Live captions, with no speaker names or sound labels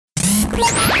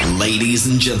Ladies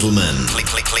and gentlemen,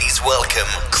 please welcome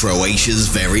Croatia's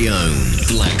very own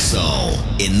Black Soul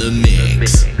in the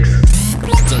mix.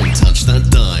 Don't touch that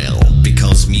dial,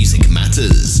 because music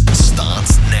matters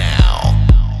starts now.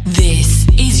 This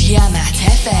is Yamat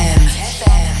FM.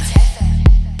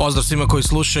 Pozdrav svima koji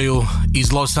slušaju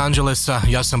iz Los Angelesa,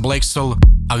 ja sam Black Soul,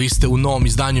 a vi ste u novom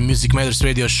izdanju Music Matters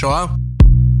Radio Showa.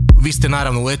 Vi ste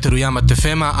naravno u eteru Yamat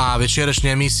FM-a, a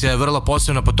večerašnja emisija je vrlo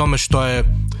posebna po tome što je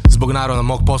zbog naravno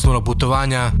mog poslovnog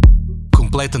putovanja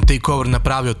kompletan takeover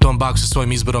napravio Tom Bug sa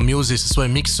svojim izborom music, sa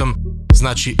svojim miksom.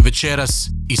 Znači večeras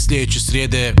i sljedeće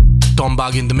srijede Tom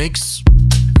Bug in the Mix.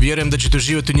 Vjerujem da ćete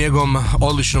uživati u njegovom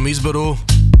odličnom izboru.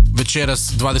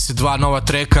 Večeras 22 nova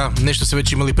treka, nešto ste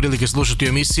već imali prilike slušati u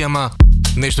emisijama,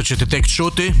 nešto ćete tek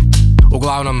čuti.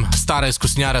 Uglavnom, stara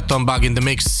iskusnjara Tom Bug in the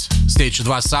Mix sljedeće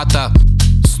 2 sata,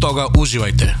 stoga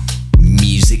uživajte.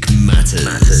 Music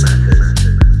matters.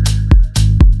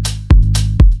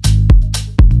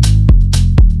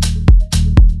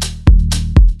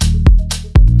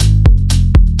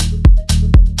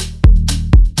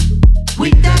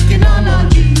 With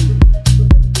technology,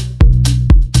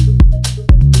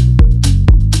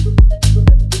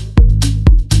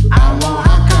 I want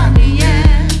Hakani,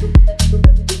 yeah.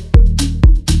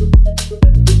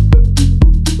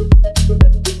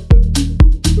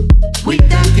 With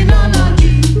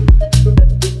technology,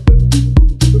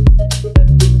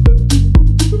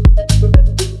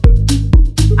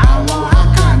 I want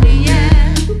Hakani, yeah.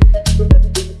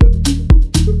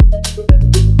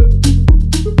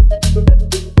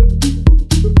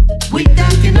 With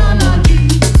technology,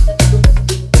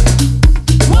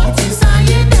 what is I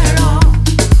there on?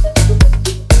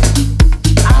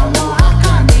 I want Hakani, yeah.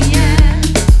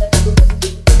 With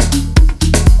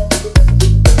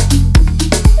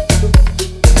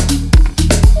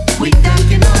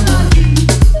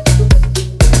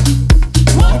technology,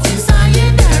 what is I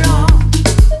there on?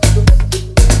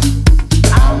 I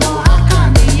want Hakani, yeah.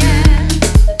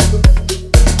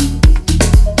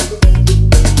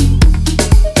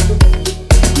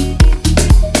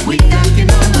 With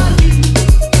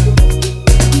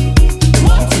technology,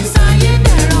 what is I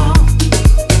there on?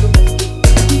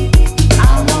 I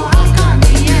want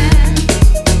Hakani, yeah. With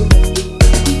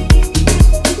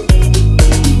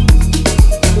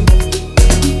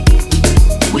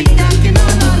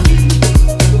technology,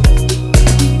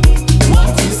 what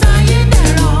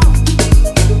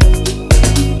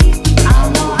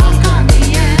is I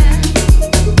there on?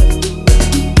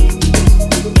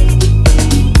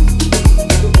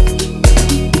 I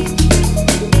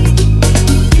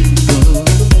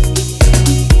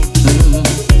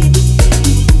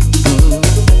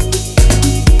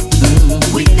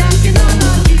want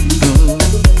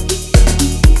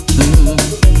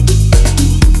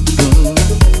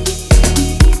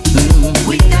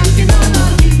Hakani, yeah.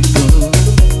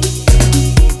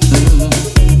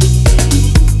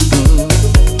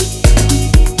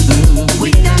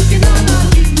 With technology, with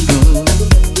technology,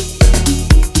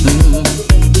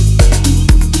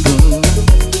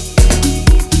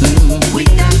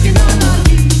 with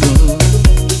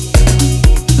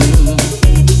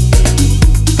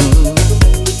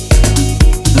technology, with technology, with technology,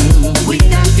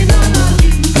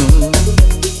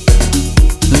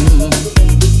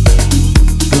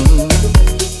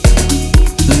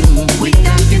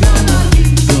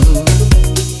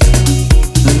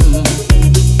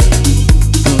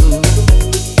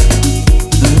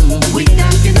 with technology, with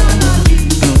technology.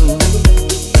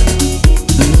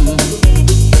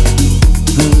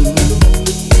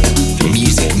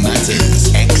 Music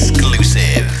matters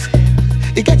exclusive.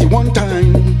 It got you one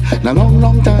time, a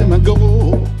long time ago.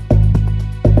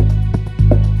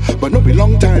 But not be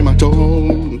long time at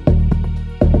all.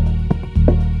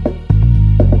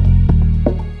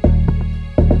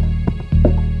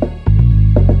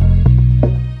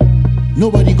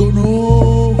 Nobody go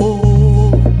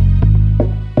know.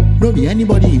 No be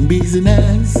anybody in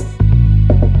business.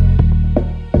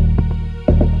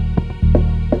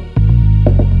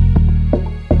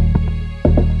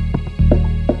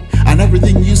 And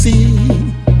everything you see,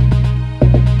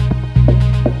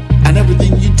 and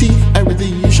everything you teeth,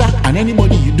 everything you shot, and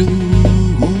anybody you do.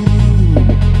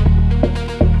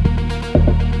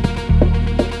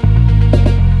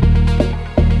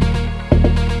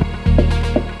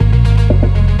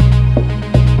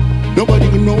 Nobody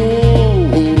can know.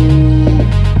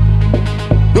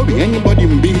 No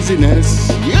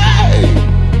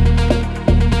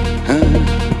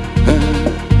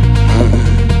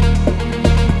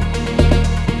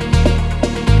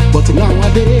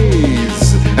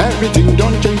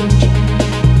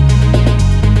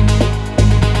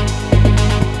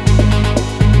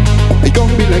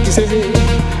busy.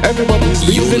 Everybody's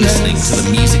busy. You're listening to the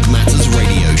Music Matters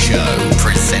radio show,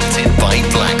 presented by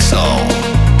Black Soul.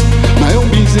 My own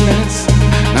business,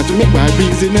 not to make my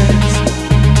business.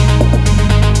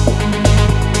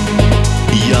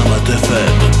 Yamat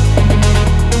FM.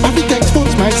 I think I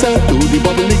expose myself to the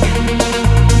public.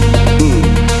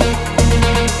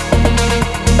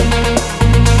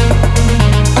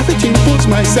 I think I impose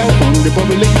myself on the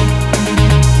public.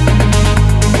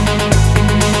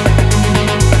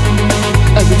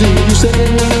 Everything you say,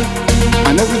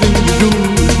 and everything you do,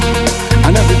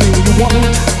 and everything you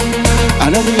want,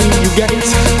 and everything you get,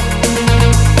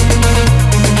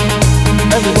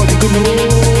 everybody could know.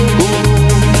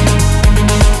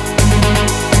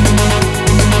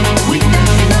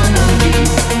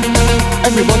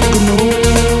 Everybody could know.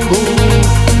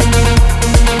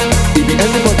 It be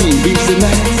everybody in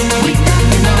business.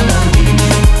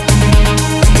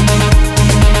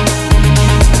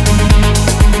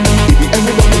 It be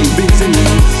everybody in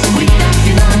business.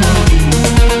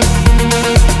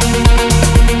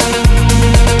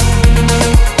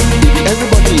 It be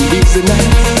everybody in business.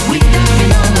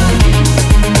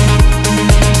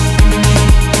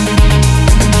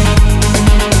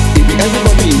 It be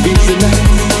everybody in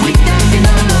business.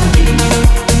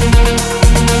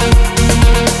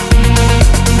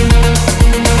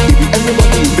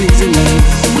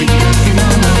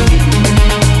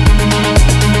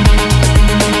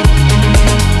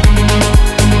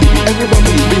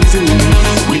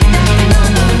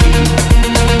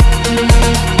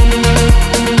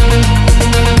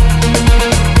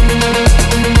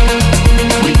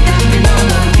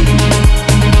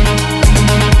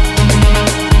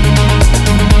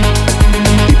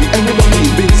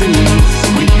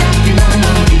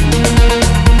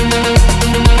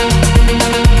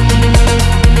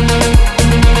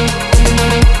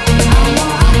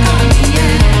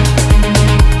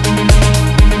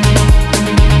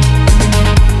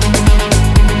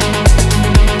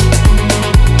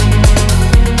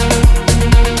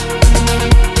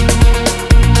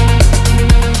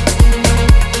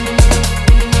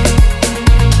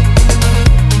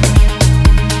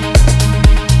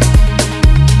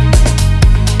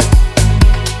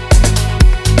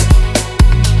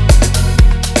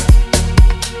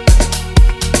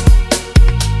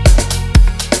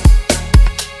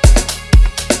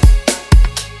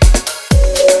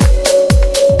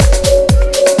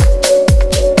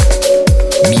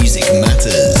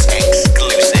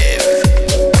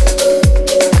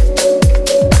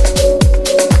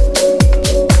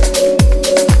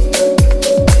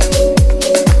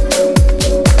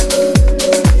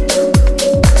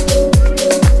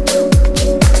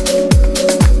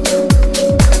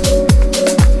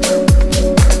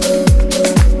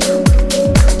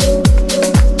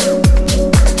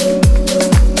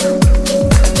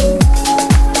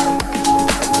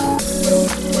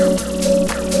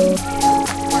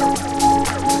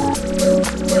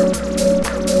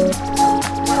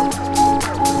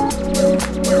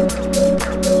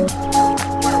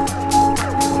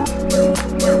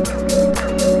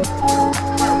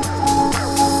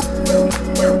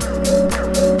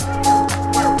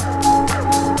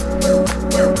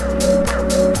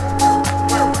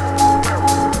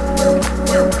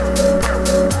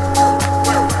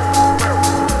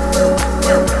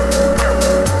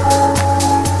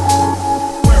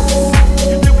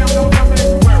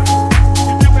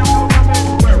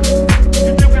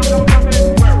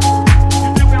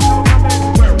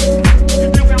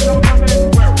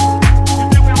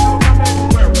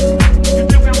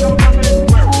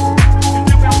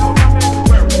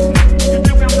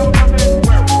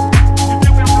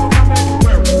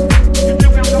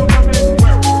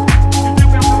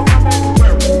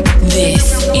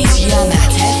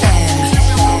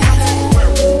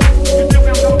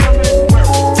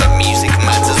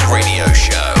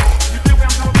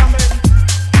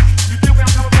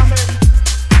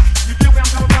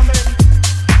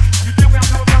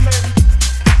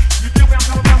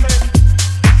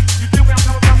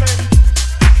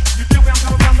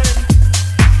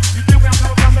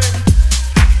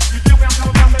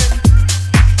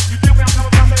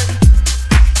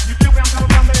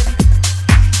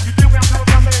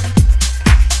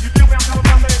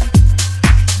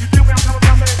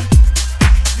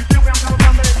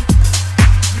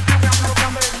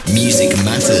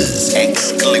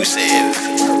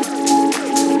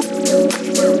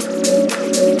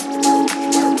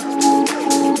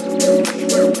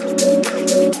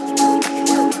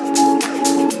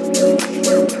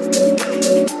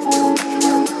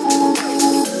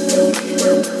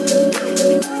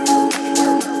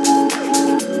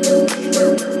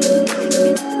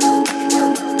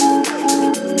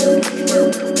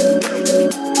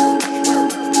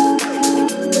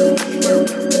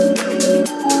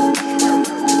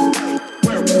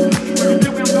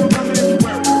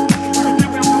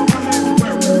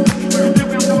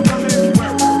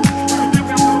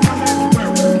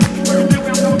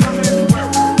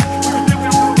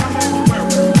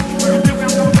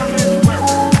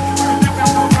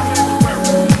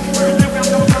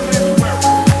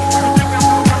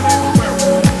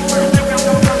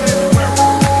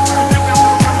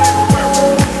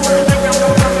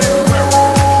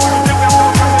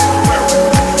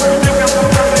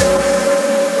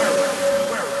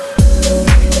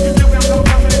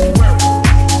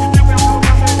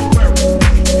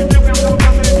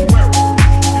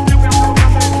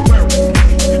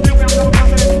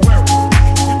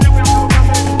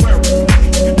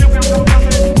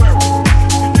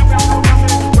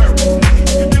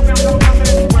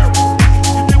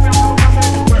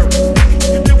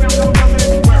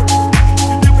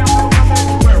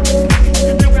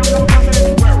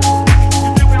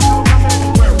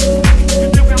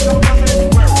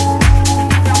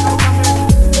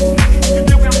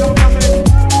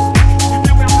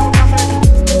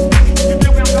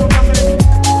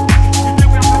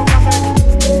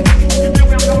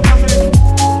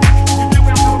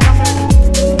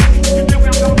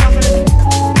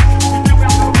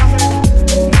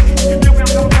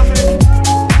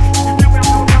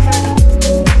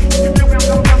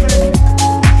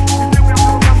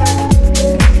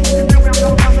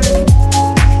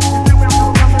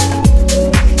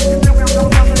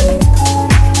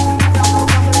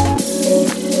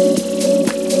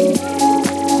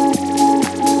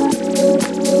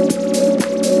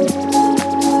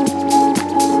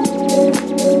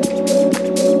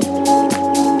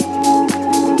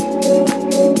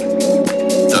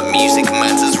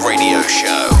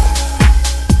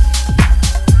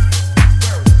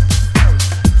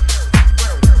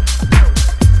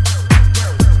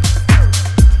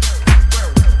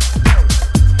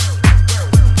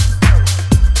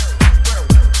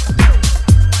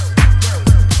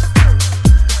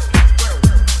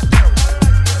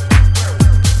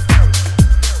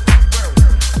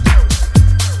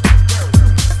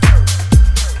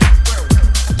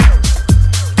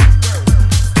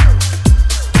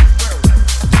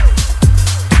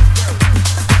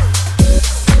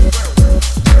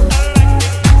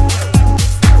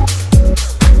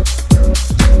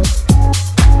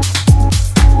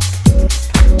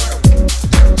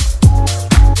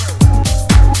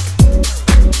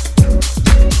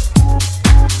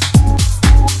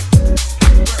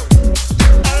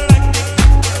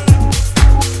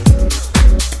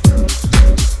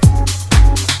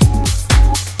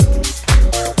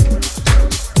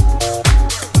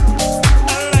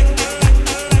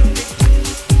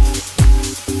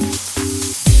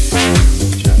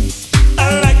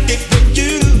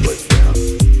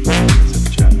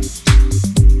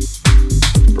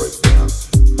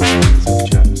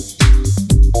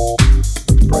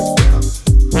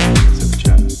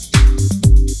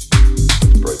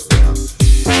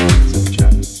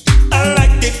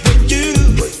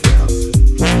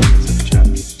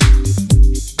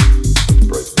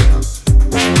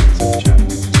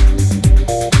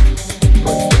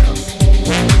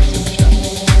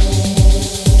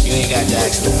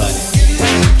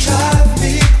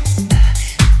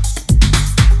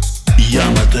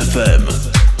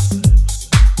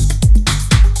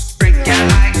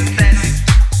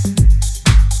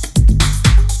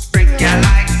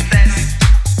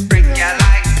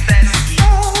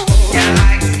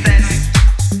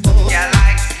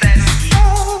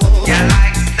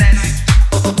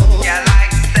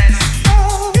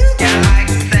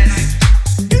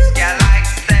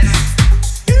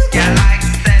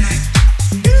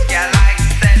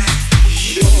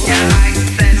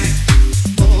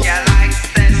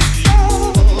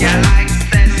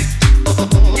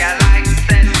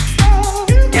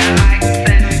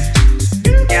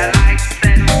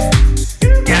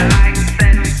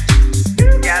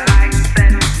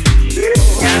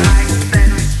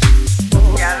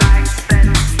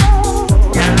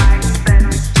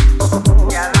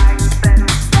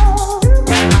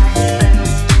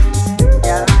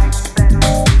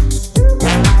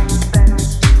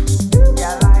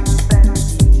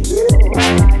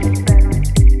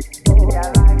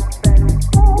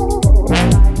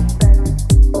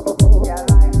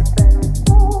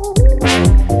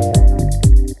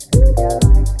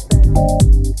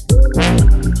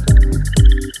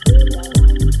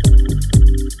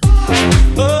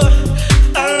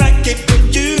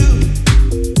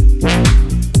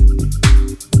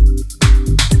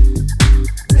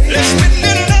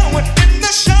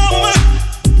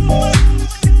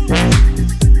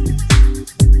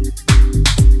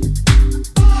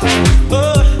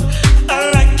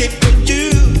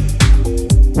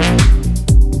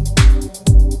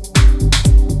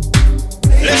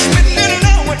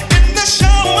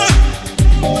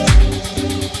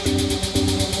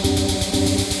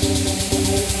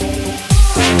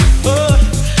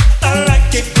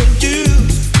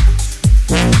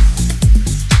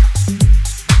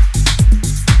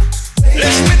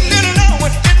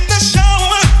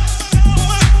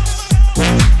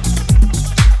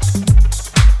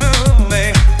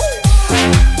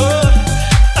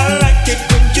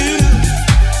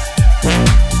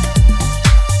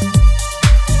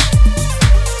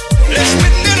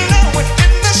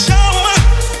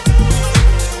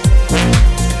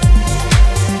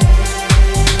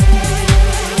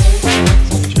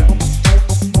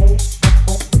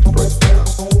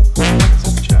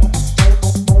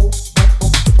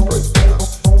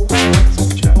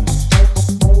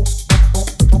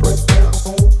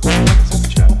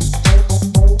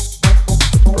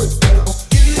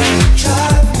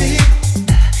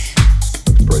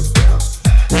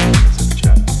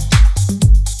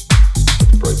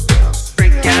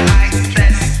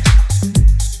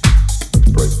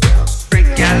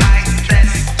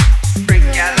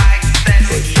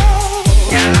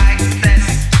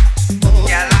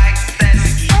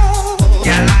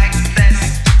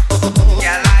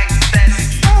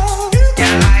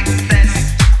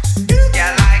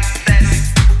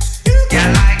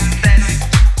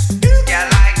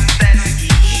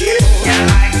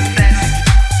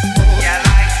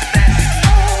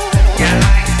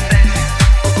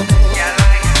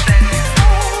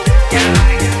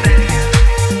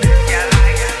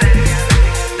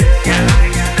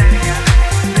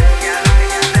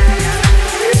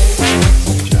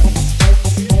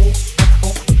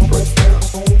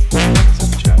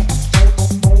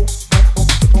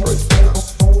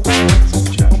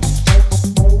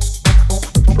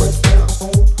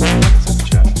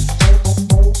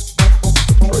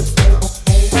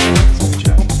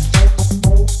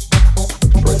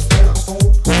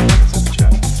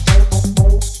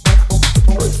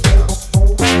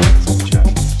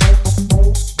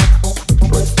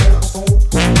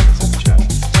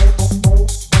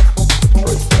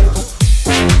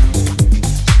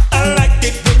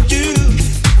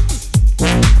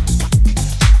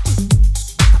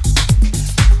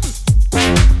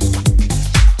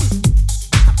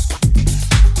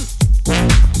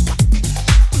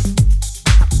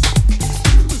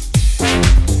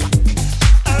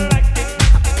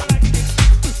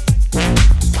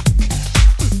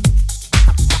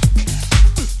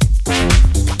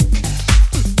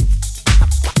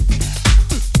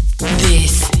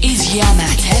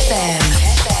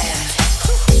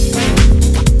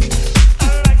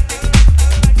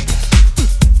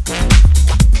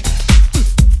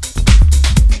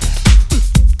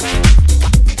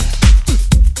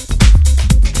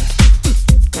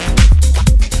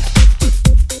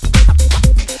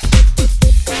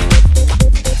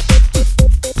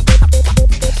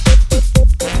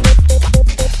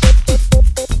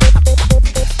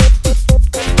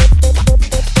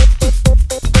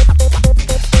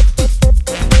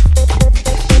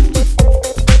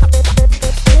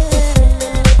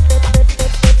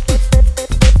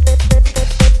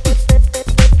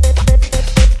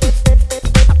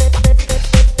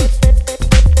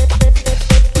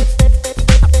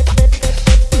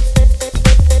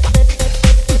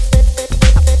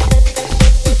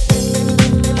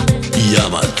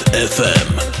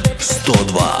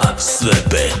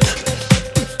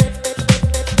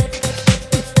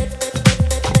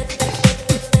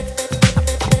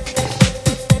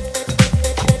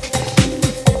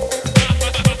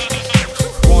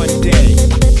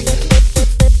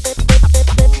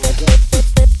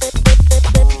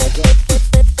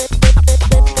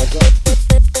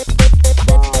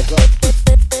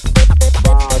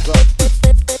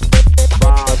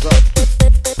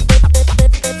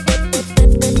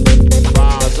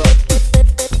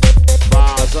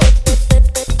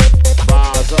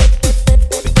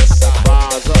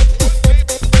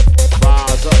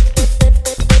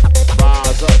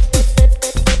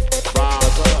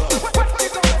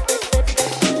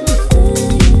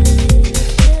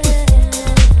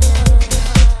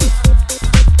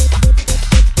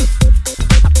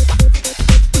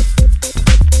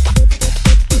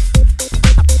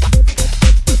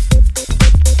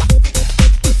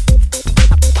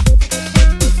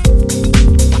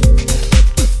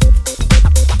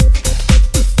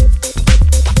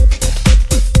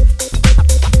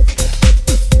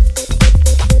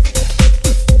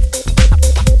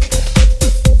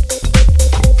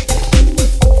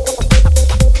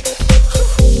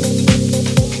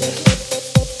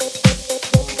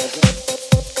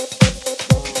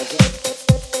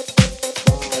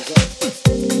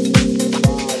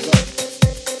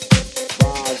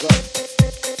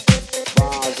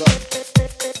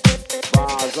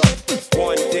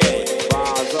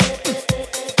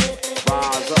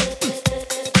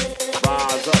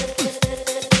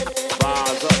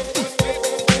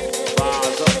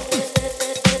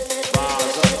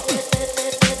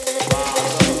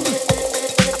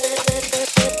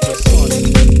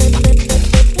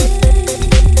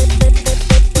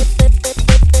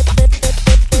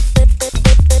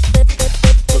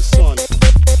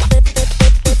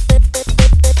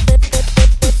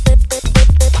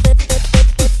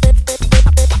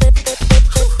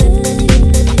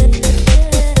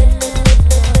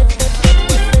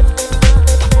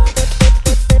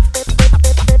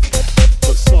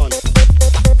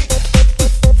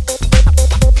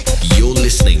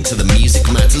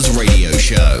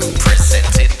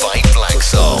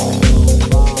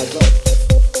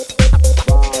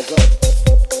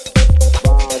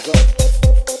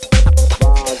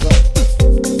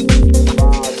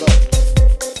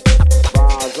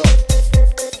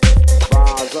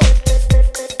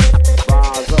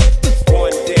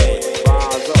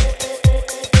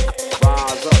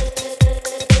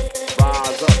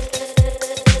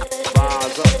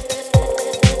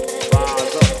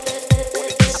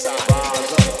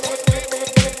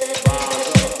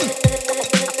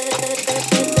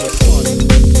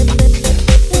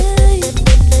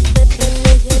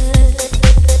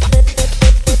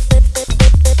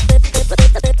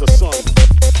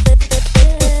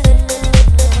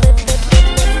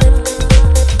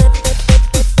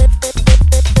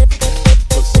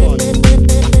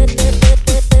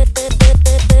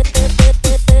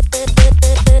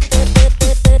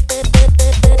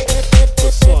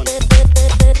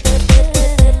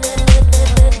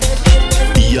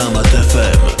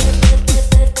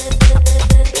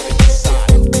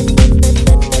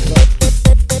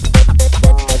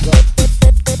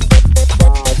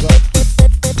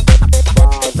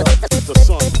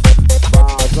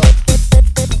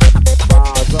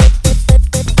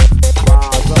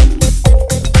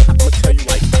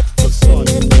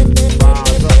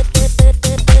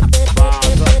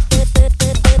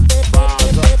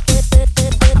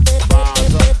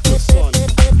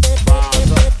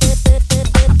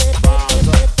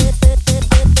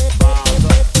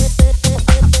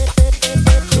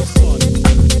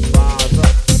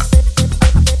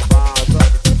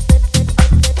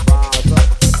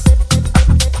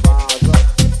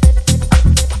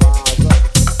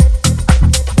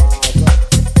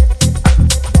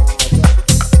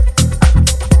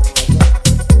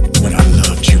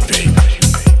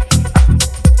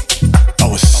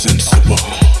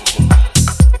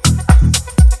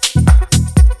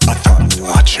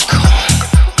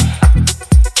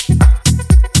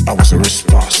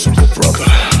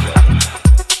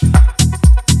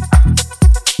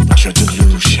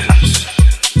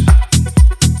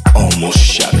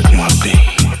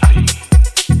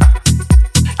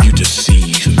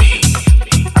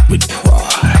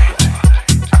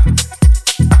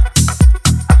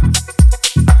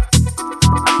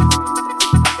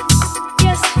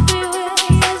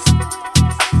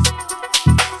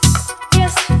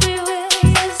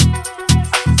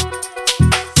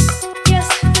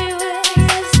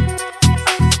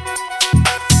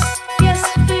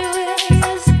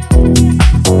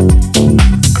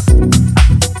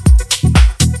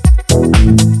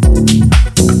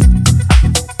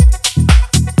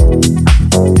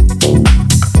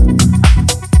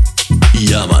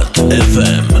 Yamat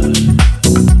FM.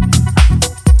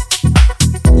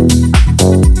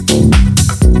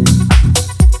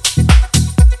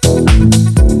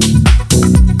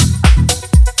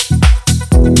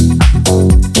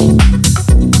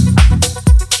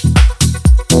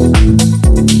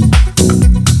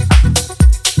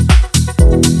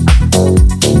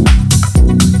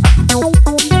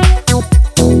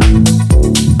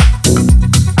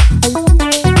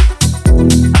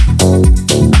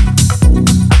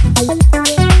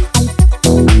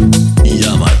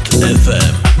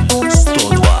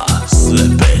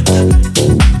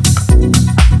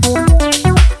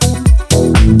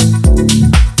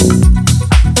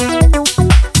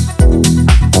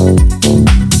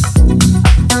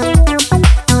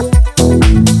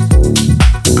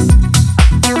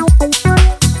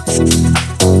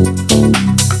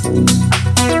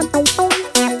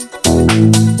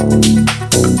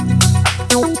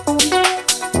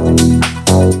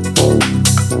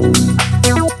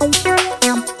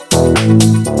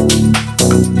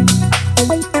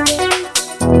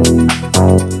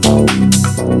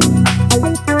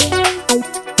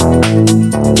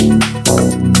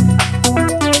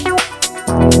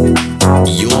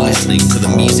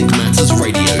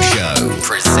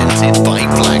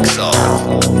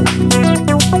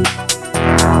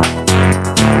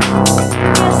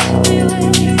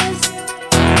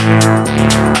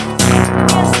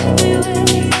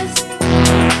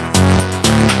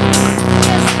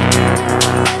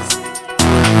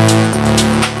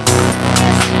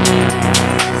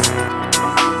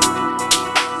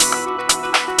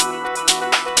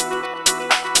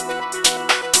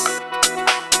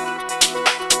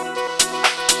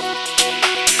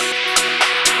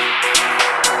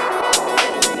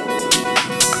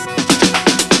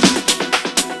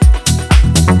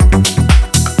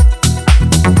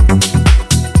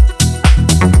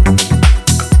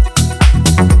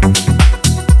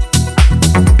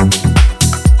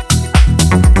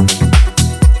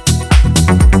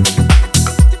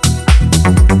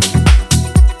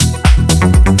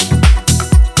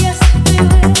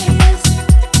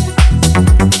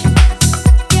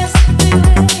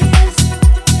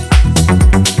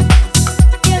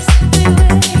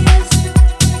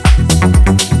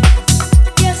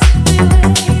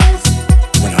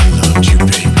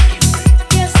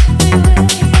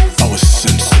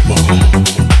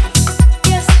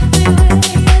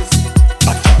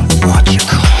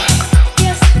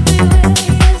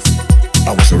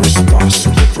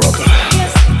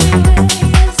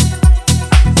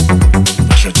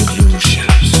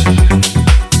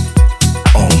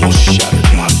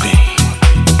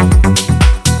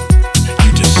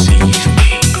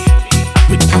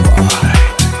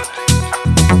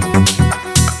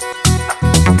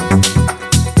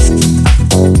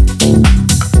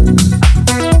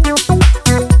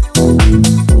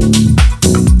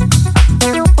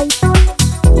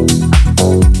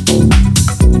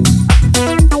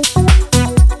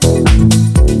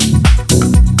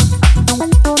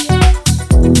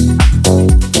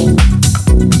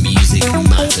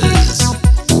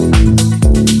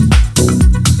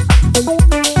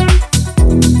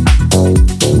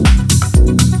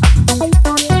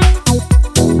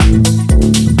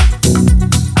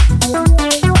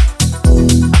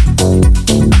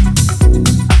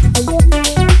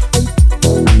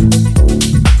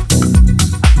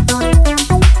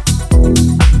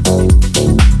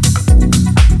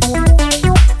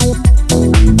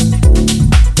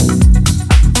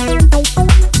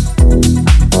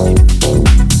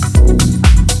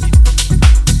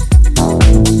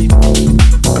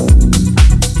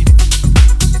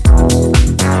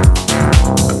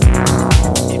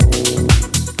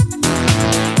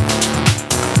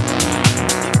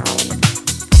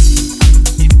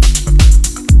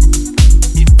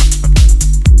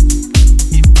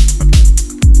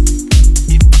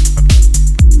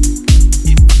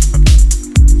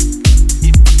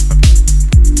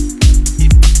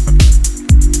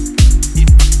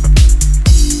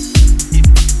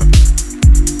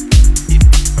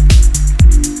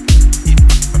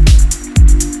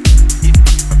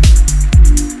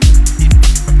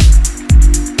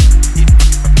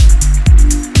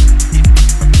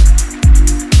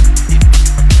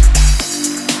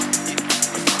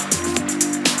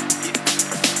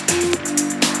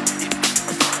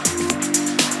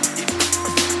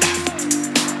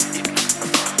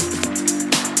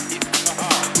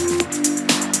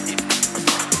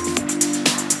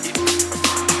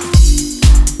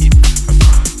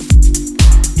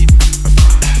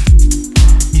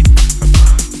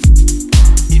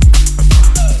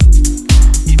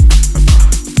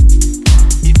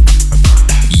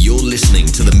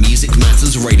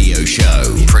 Matters radio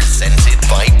show, presented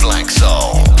by Black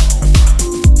Soul.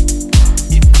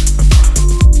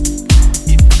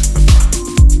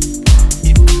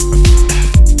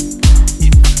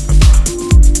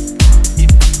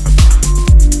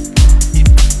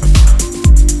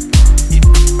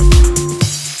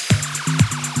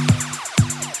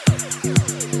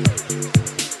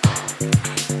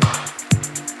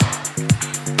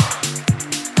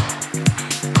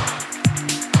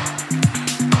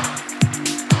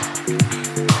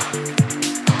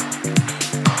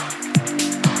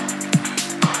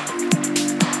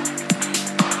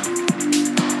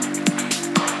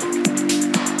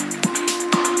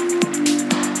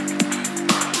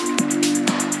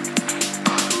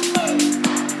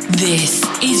 This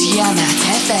is Yamat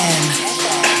FM.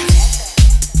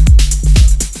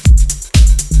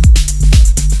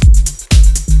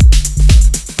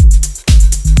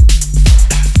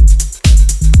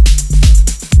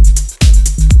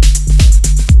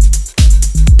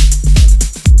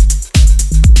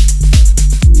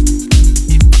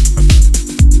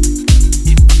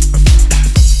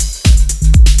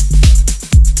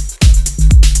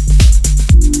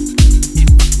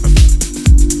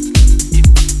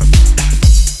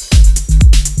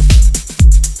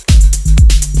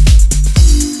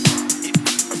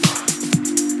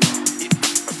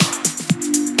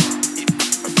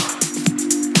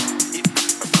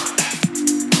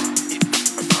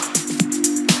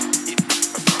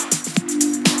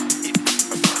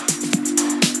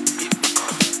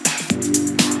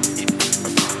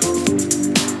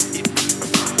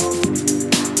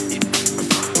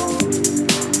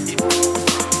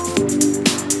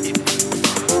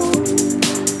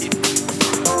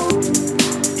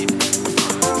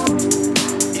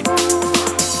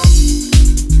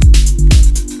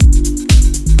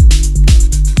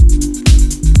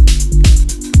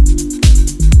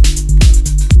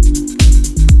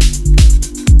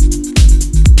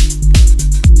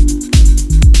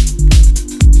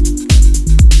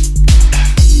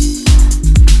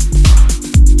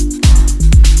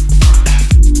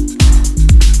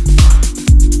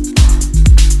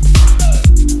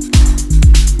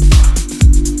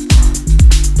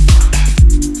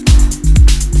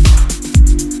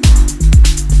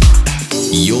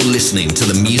 Listening to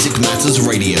the Music Matters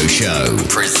radio show,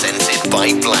 presented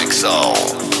by Black Soul.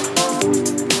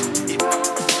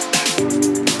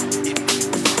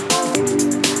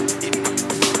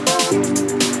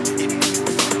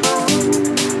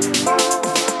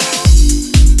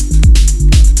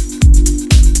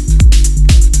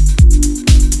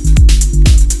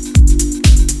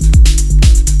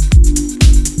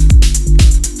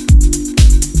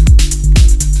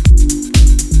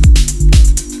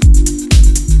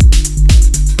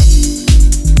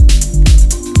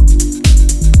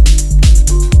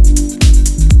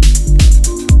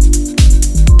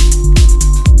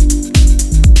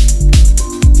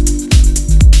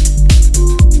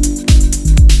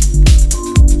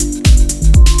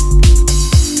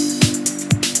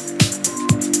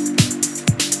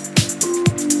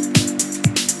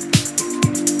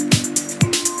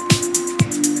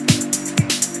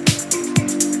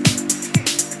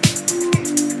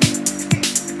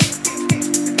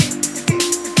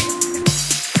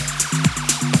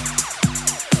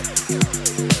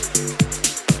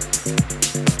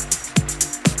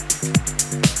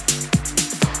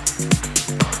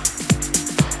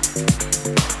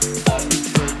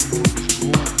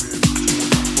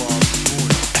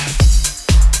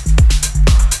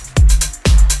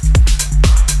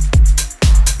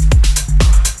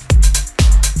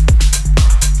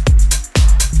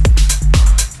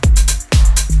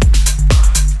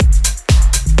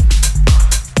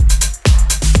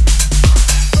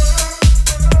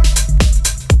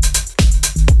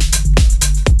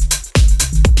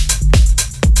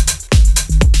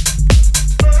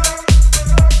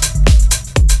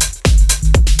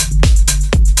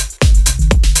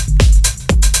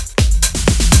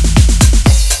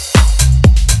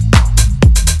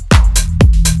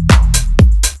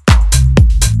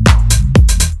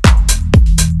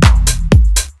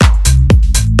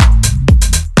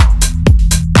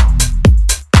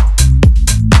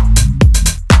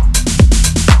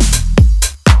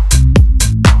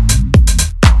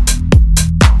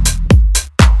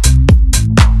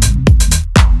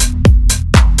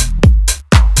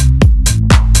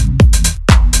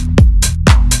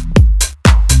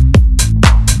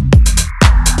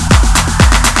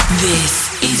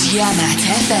 Yamat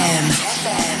FM.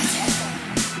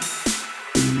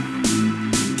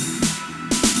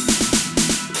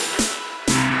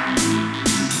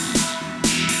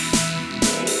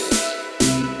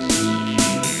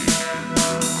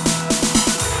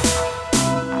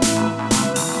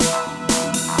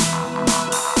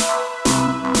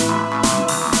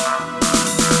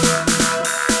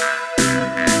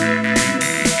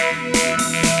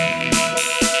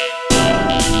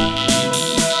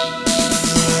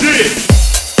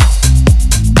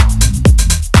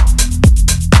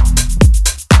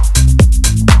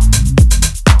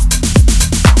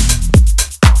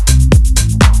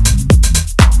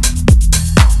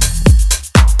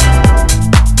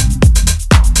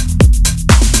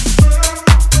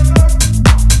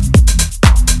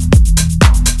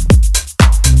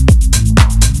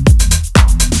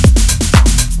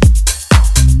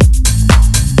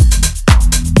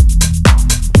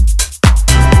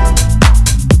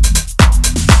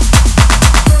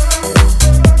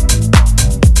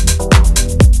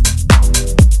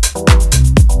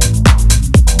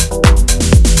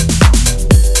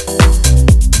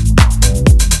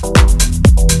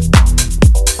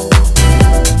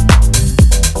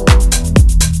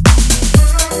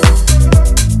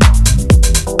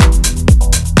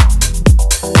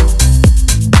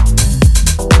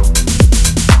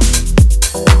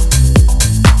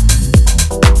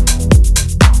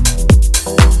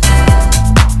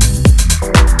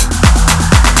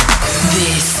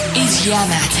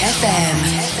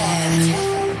 Yamat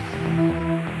FM.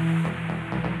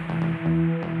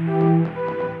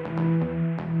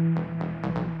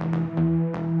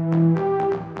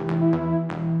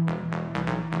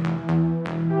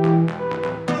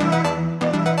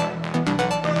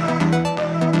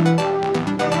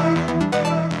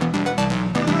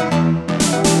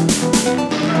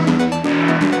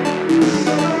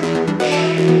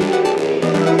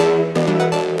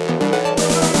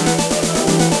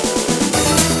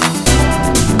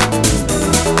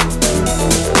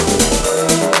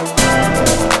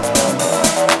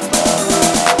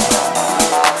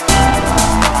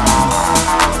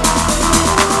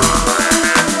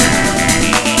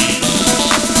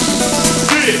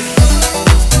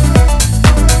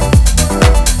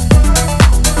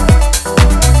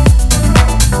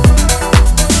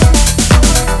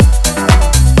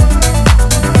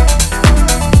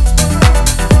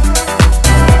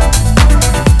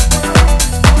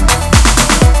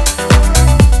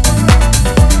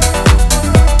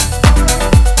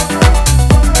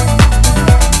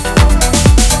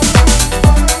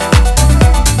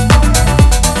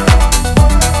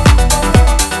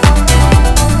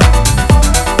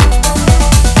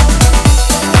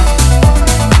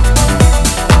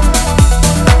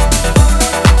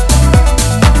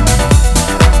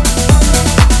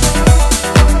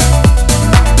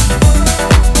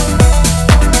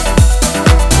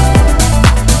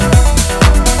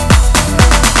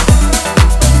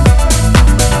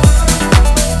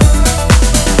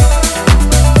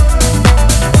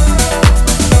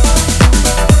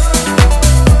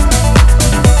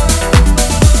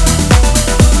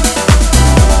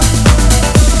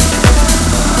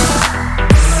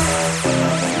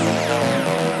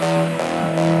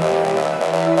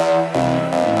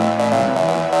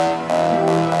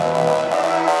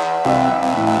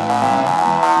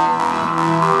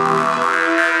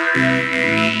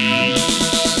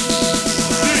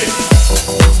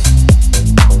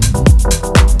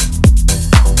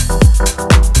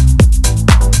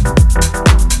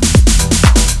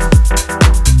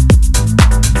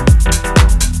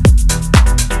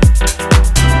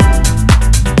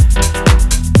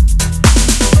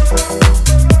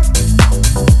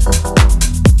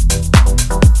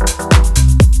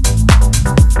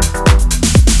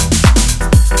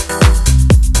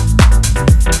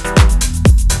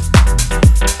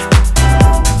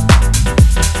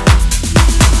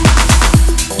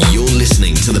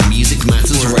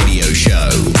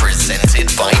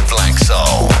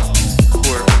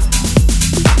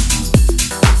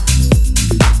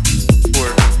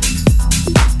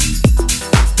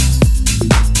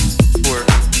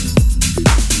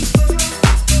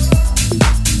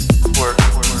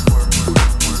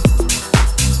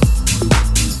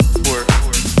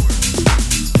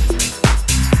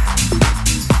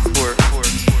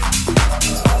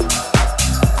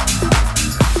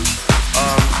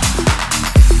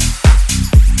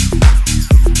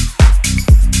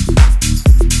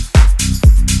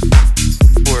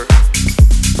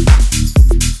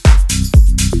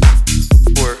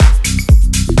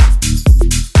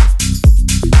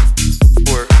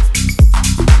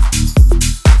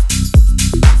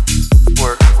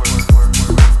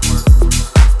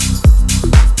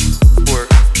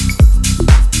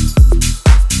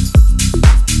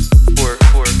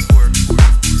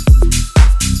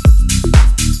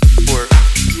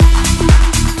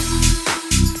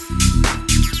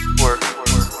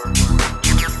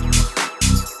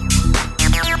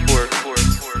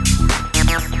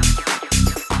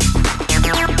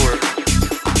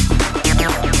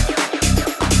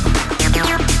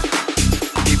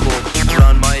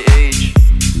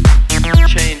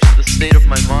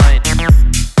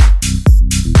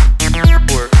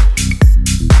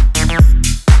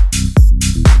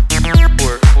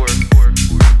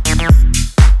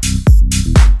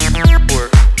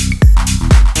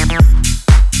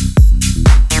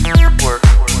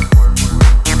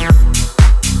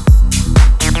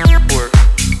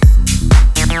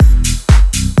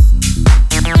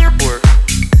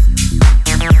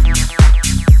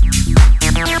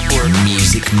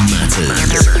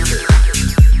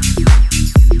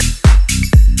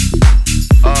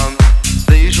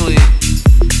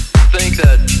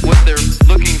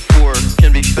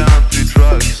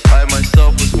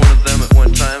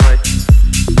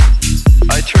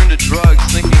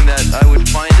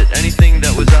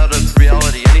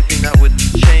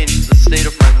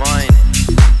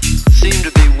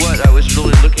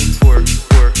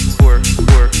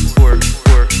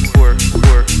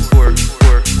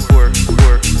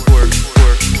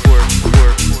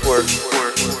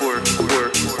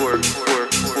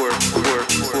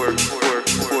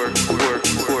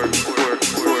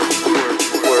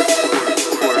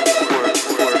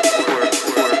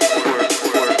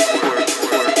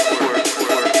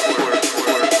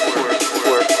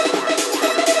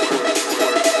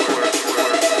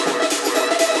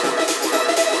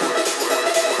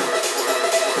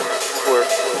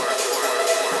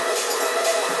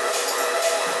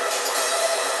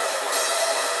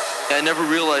 I never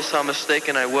realized how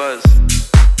mistaken I was.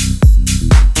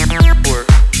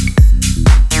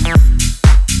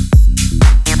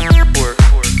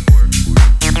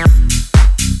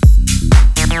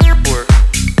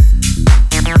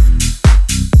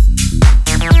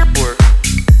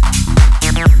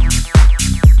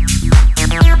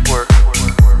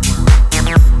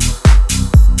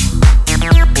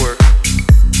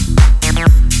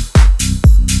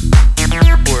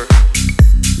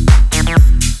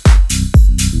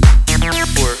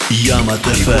 Yamat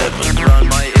FM. Around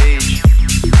my age,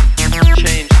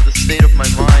 changed the state of my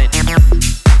mind.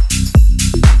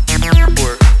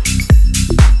 Work.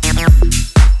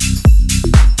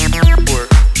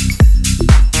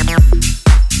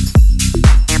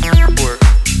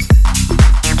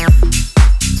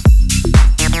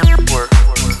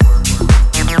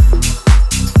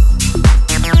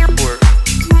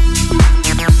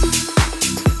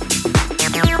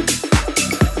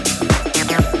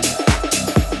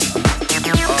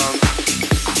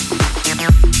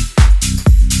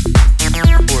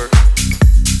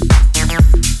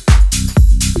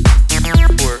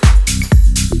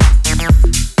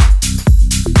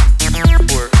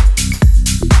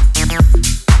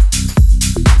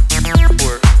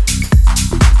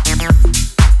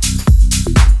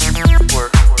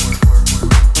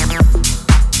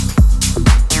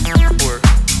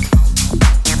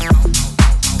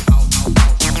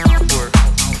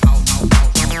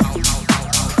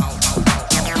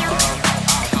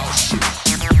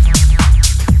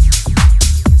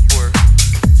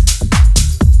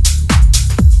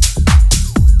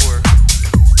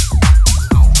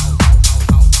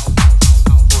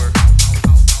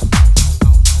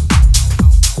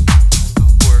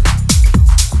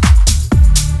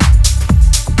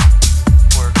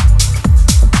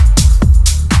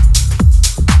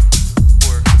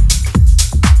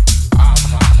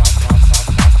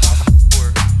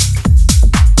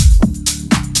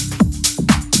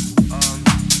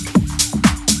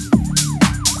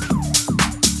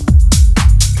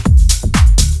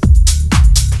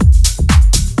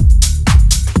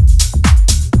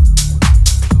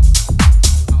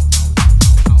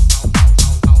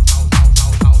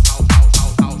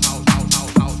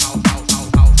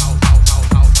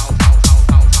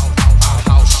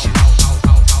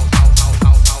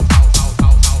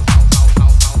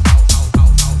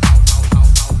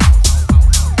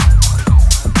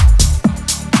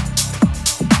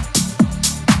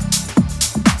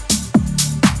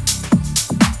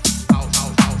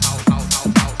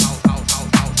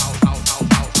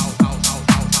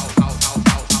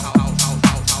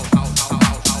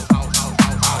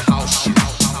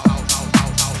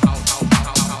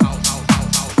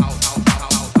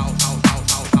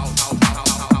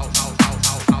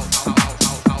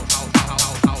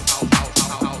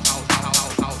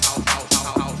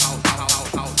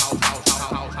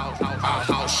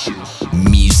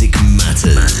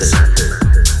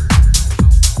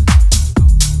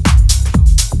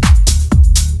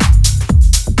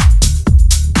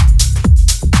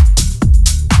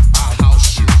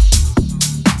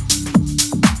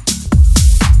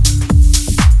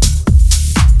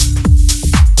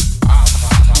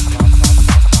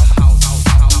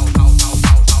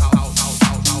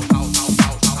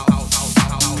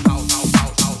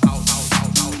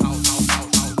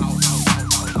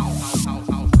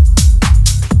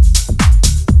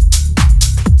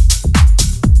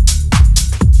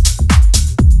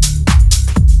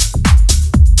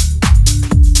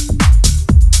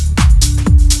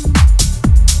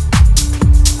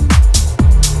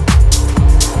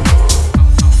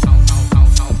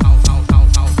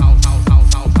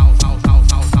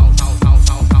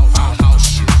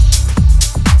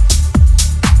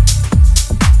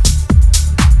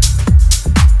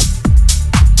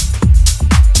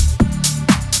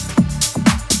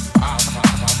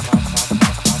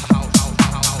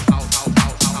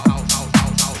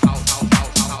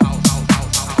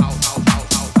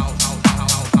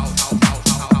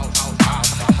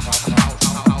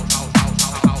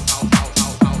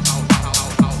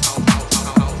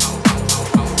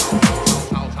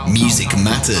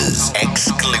 Matters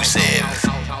exclusive.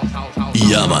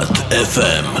 Yamat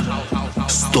FM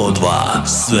 102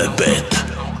 sve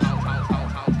 5.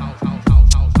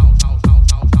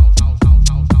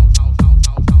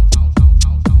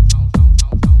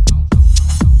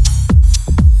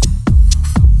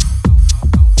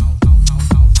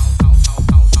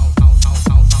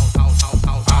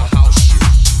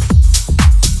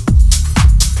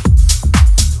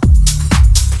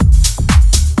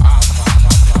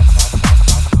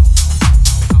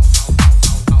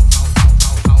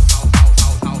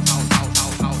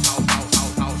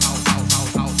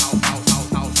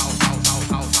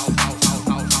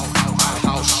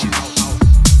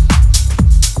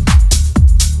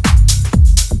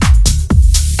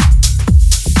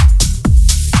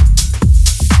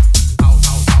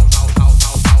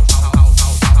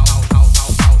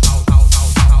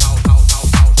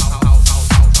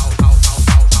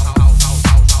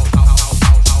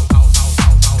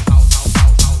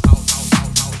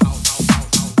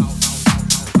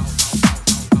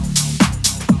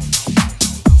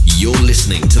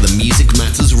 listening to the Music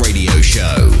Matters Radio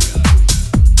Show.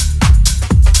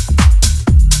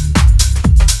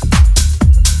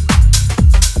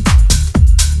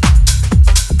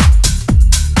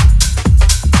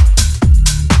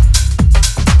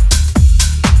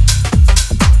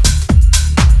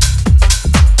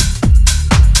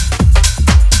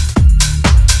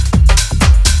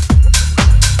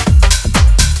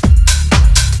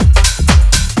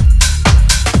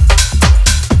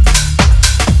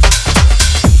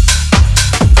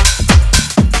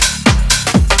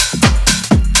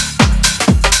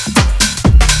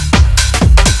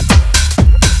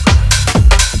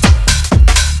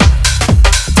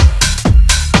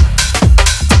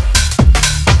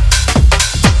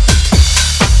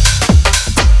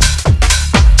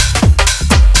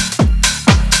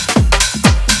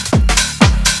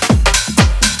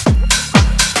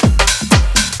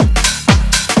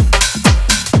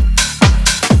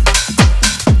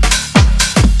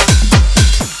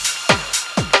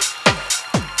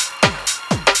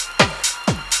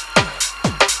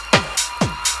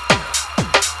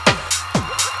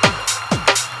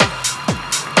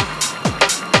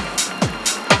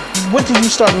 What did you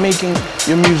start making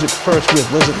your music first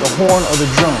with? Was it the horn or the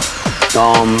drum?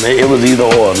 It was either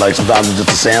or. Like sometimes it's just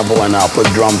a sample and I'll put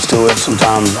drums to it.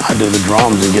 Sometimes I do the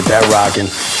drums and get that rocking.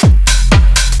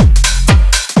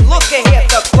 Look ahead,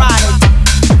 the chronic.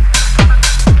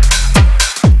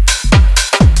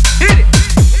 Hit it.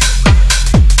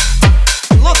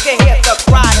 Look ahead, the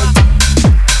chronic.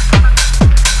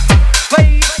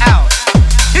 Play it out.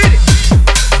 Hit it.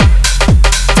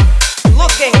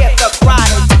 Look ahead, the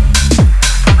chronic.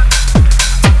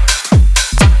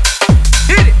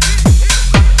 Hit it.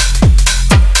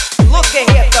 Look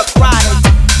ahead, the chronic.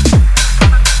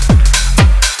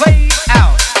 Play it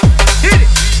out. Hit it.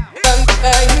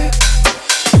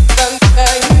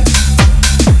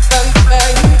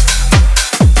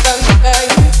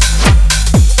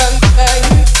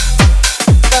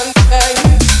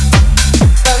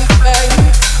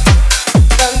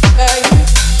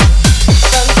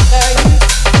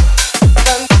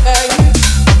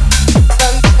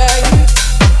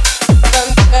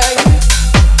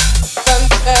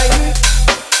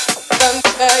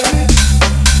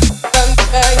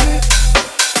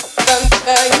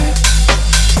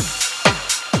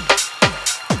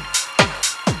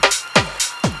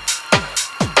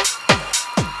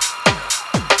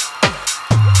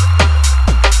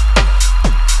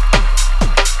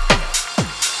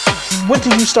 What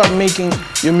did you start making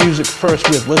your music first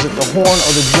with? Was it the horn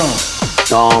or the drum?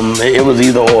 It was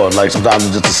either or. Like sometimes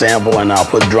it's just a sample and I'll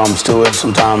put drums to it.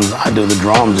 Sometimes I do the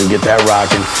drums and get that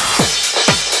rocking.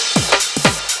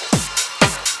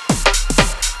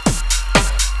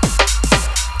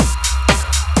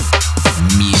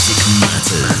 Music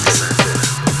Matters.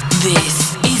 This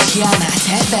is Yamat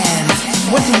FM.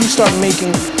 What did you start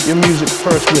making your music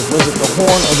first with? Was it the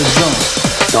horn or the drum?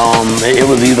 It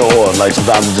was either or. Like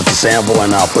sometimes it's just a sample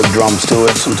and I'll put drums to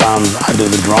it. Sometimes I do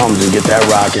the drums and get that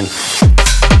rocking.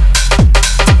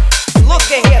 Look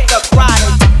ahead, the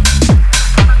chronic.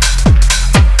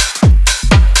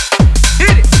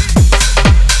 Hit it.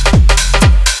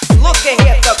 Look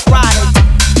ahead, the chronic.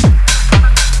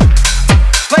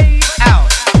 Play it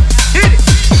out. Hit it.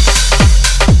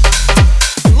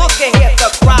 Look ahead, the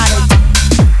chronic.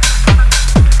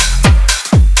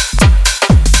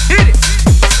 Hit it.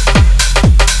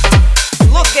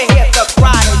 Look ahead, the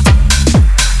chronic.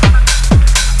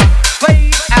 Play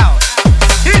it out.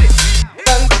 Hit it.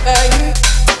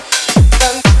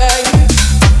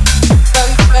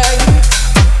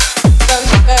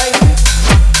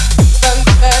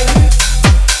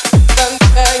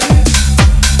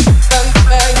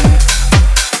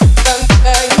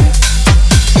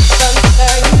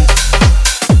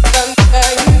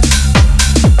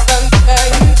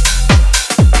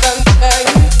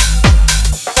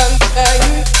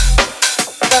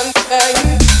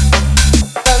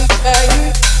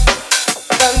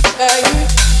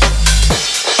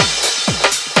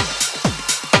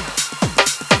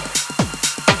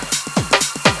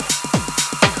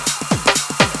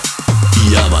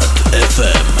 Yamat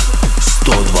FM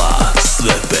 102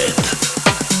 sve 5.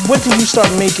 What did you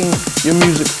start making your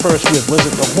music first with? Was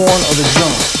it the horn or the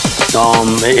drum?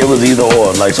 It was either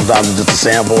or. Like sometimes it's just a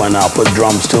sample and I'll put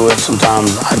drums to it.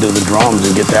 Sometimes I do the drums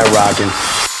and get that rocking.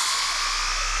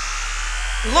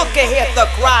 Look ahead, the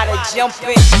chronic. Jump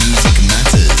in. Music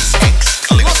Matters Look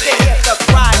exclusive. ahead, the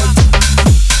chronic.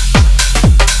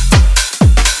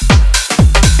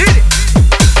 Hit it.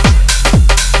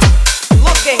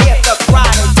 Look ahead, the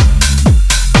chronic.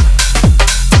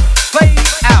 Play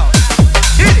it out.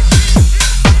 Hit it.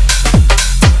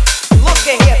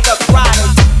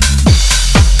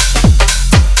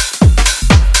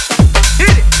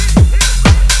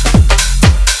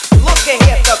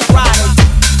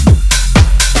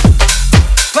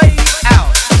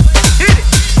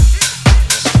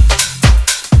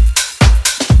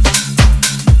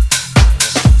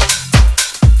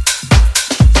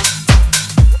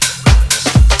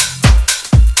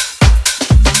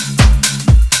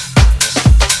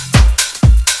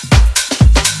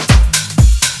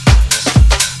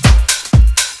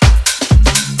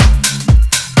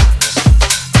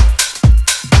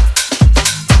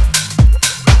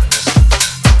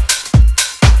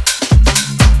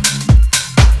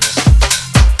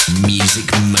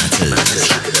 Music Matters.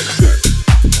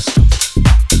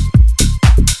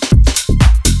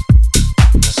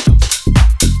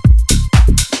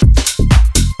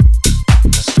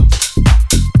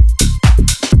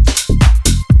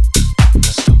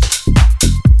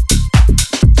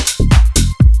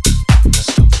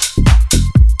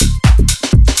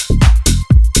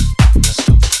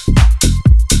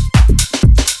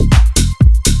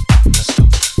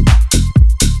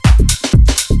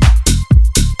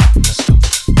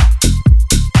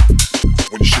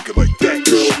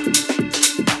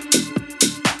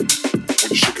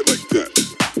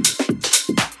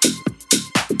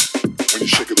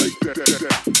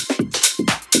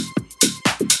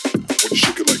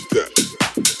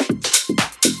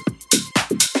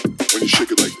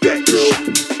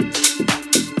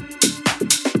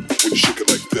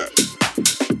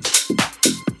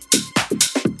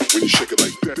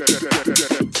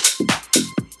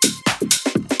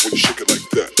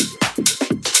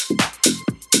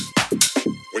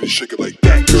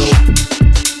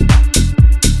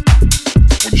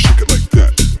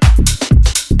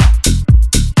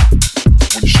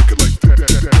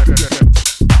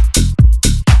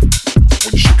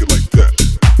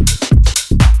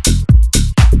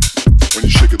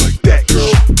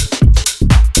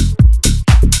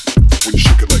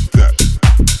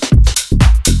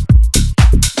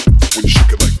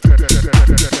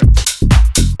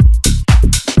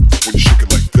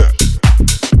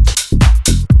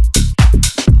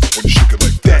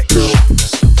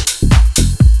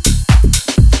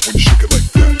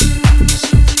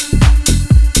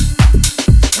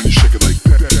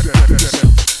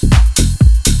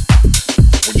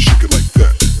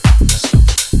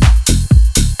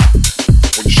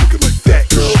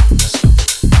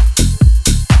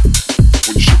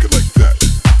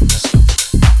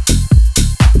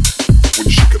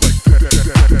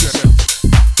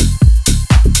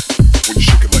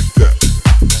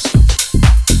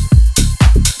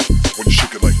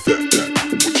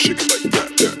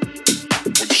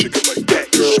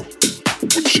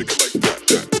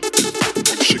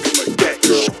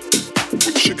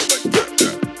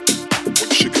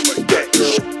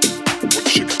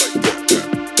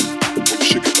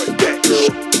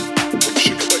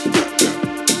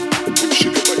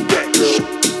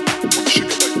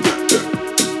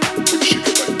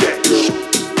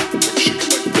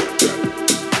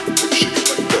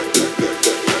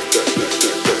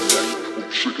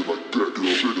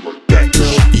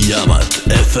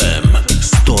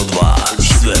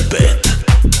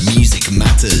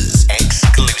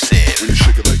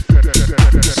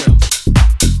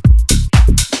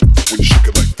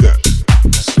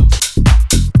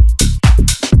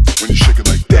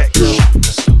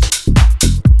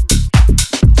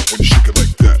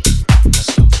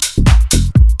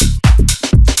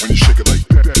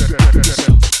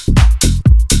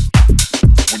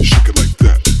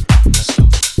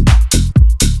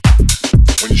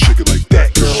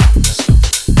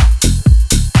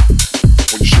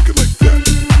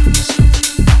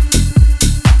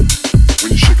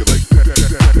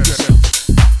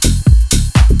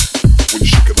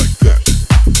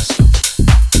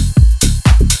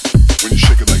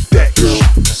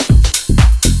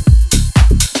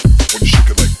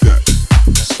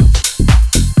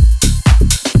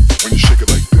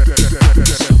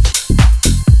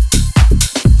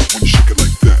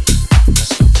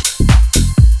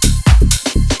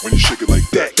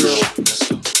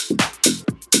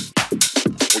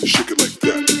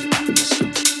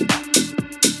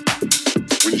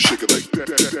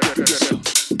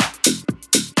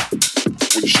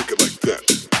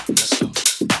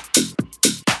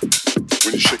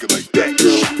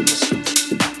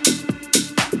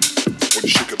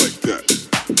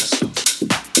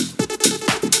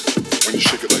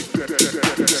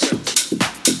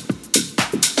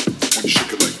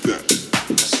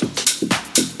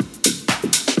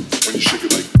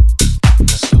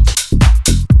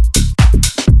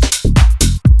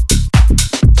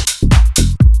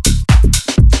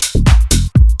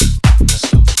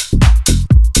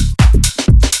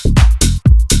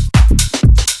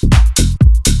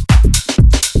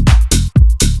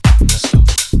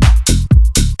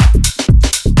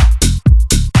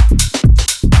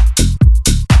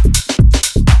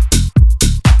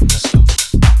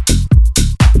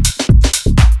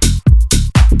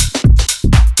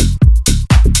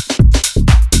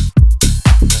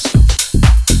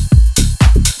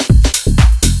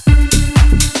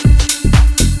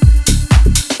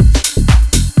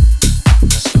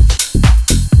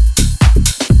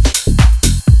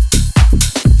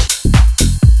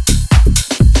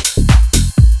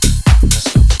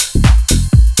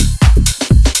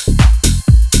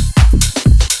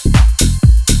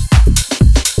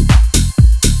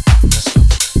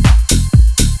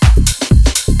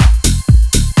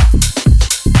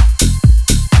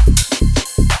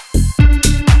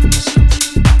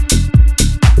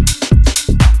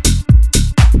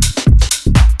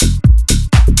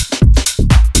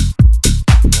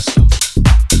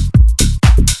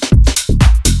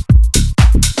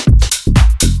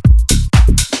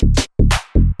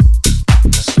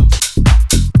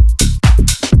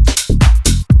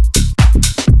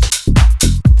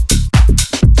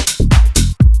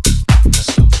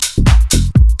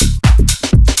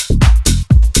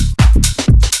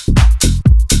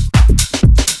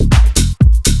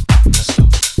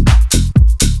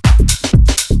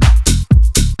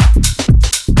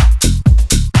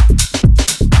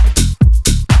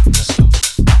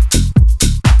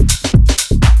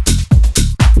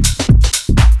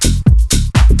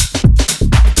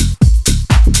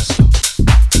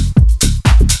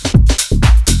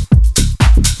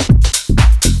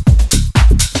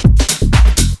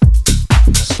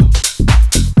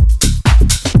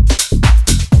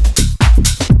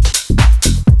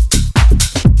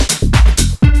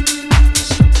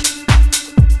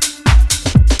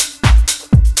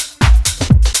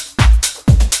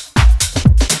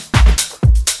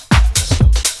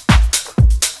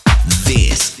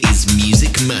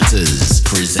 Music Matters,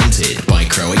 presented by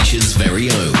Croatia's very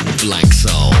own Black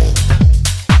Soul.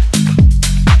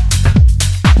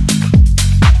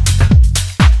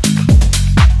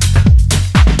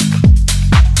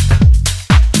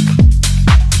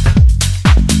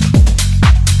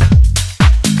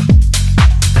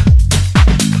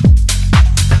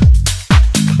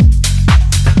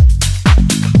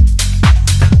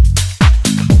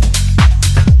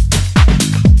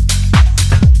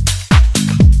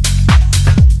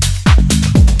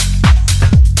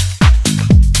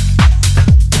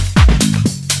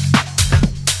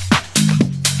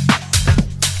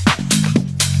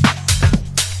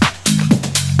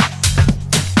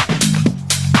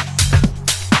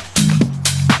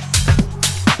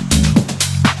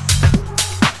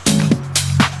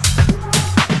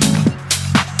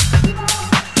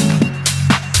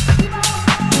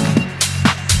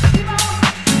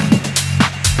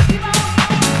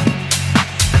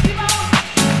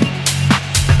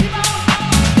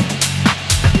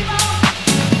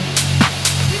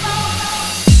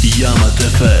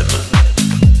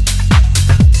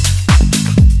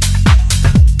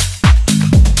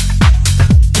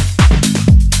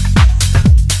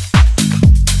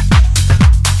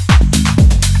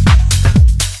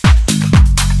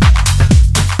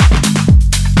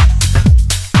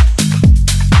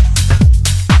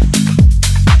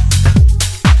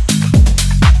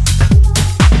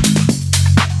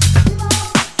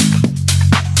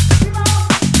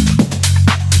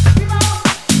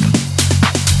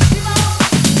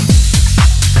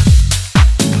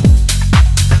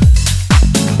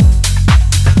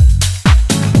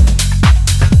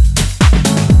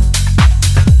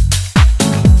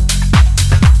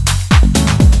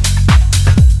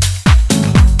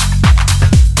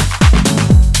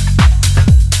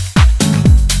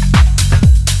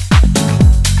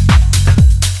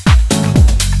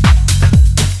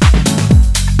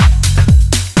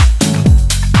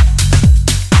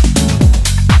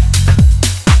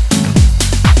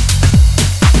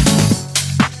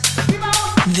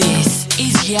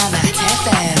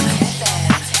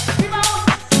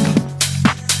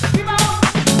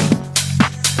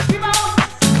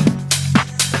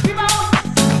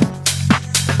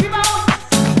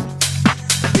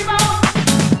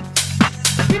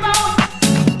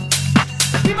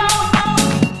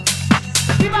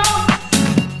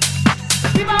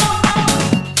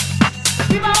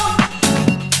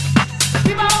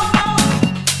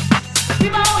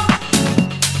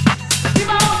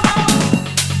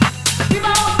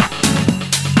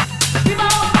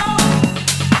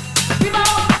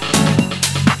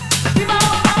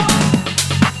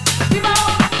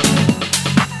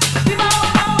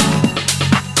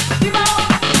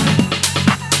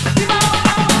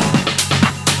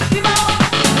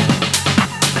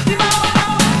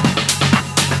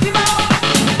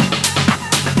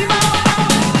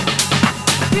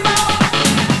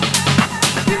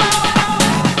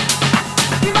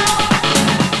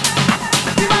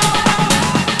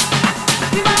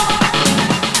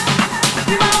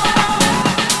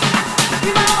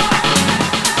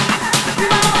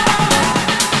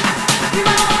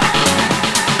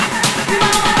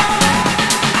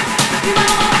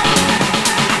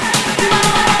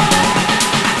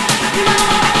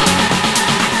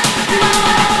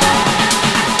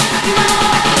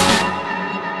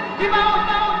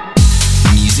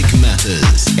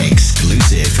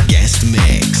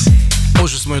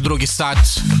 Drugi sat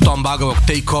Tom Bagovog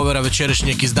takeovera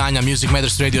večerašnjeg izdanja Music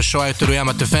Matters Radio Show eteru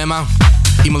Yamat FM-a.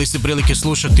 Imali ste prilike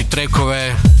slušati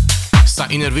trekove sa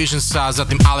Inner Visionsa,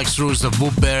 zatim Alex Rouge za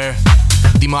Whoop Bear,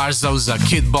 Dimarzov za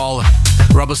Kid Ball,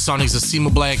 Robosonic za Simu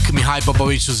Black, Mihaj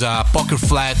Popoviću za Poker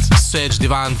Flat, Sage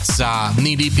Divant za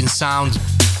Knee Deep in Sound,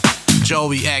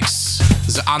 Joey X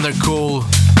za Undercool,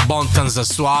 Bontan za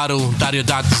Suaru, Dario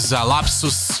Datis za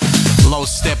Lapsus, Low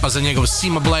Stepa za njegov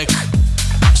Sima Black,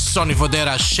 Sonny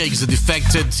Fodera, Shake za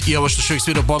Defected i ovo što uvijek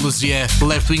svira u podlozi je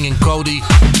Left Wing and Cody,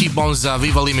 Keep On za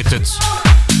Viva Limited.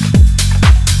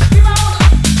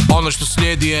 Ono što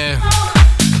slijedi je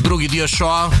drugi dio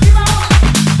showa,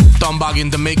 Tom Bug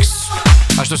in the Mix.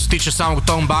 A što se tiče samog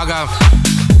Tom Buga,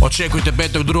 očekujte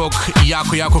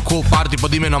 5.2. jako cool party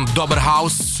pod imenom Dobar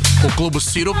House u klubu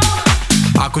Sirup.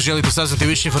 Ako želite saznati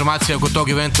više informacija oko tog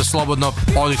eventa, slobodno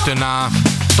odite na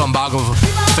Tom Bugov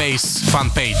Face fan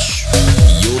page.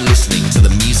 You're listening to the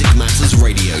Music Matters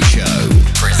Radio Show,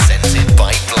 presented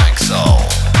by Black Soul.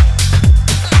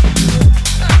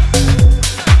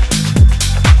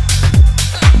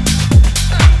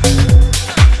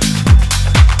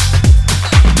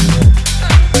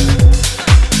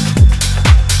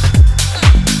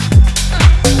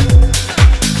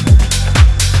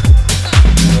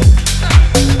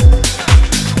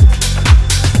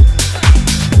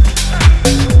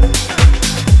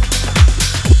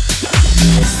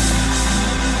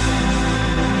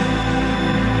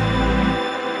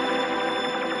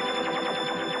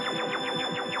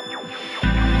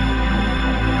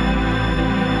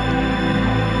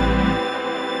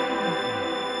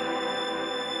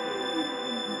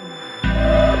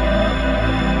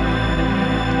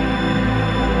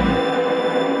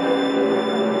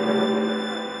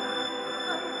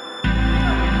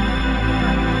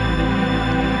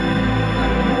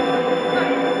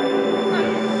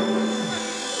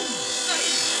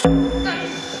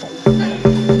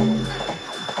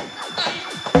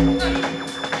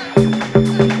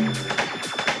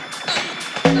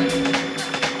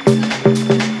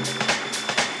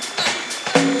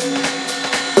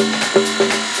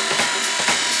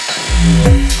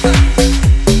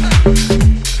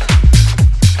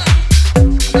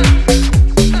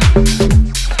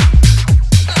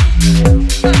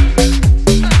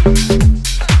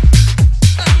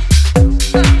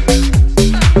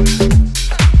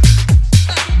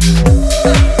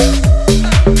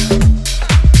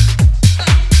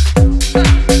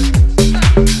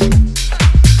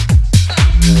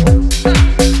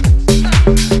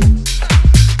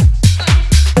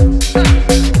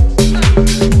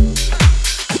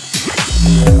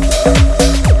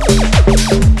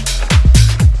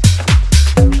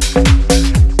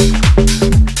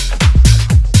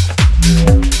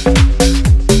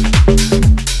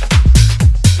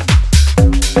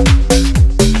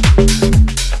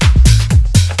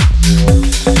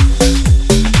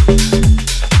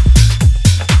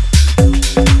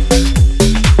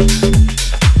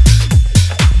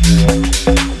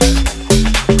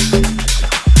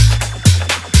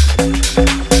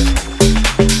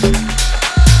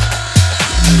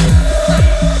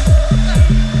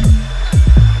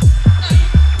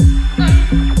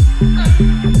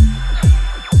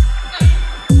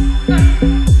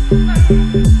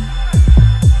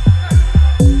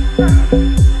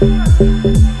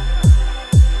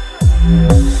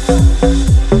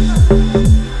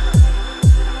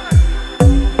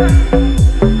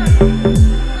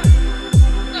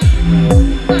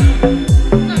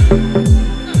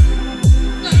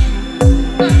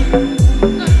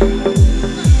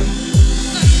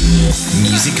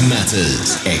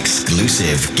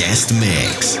 exclusive guest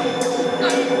mix.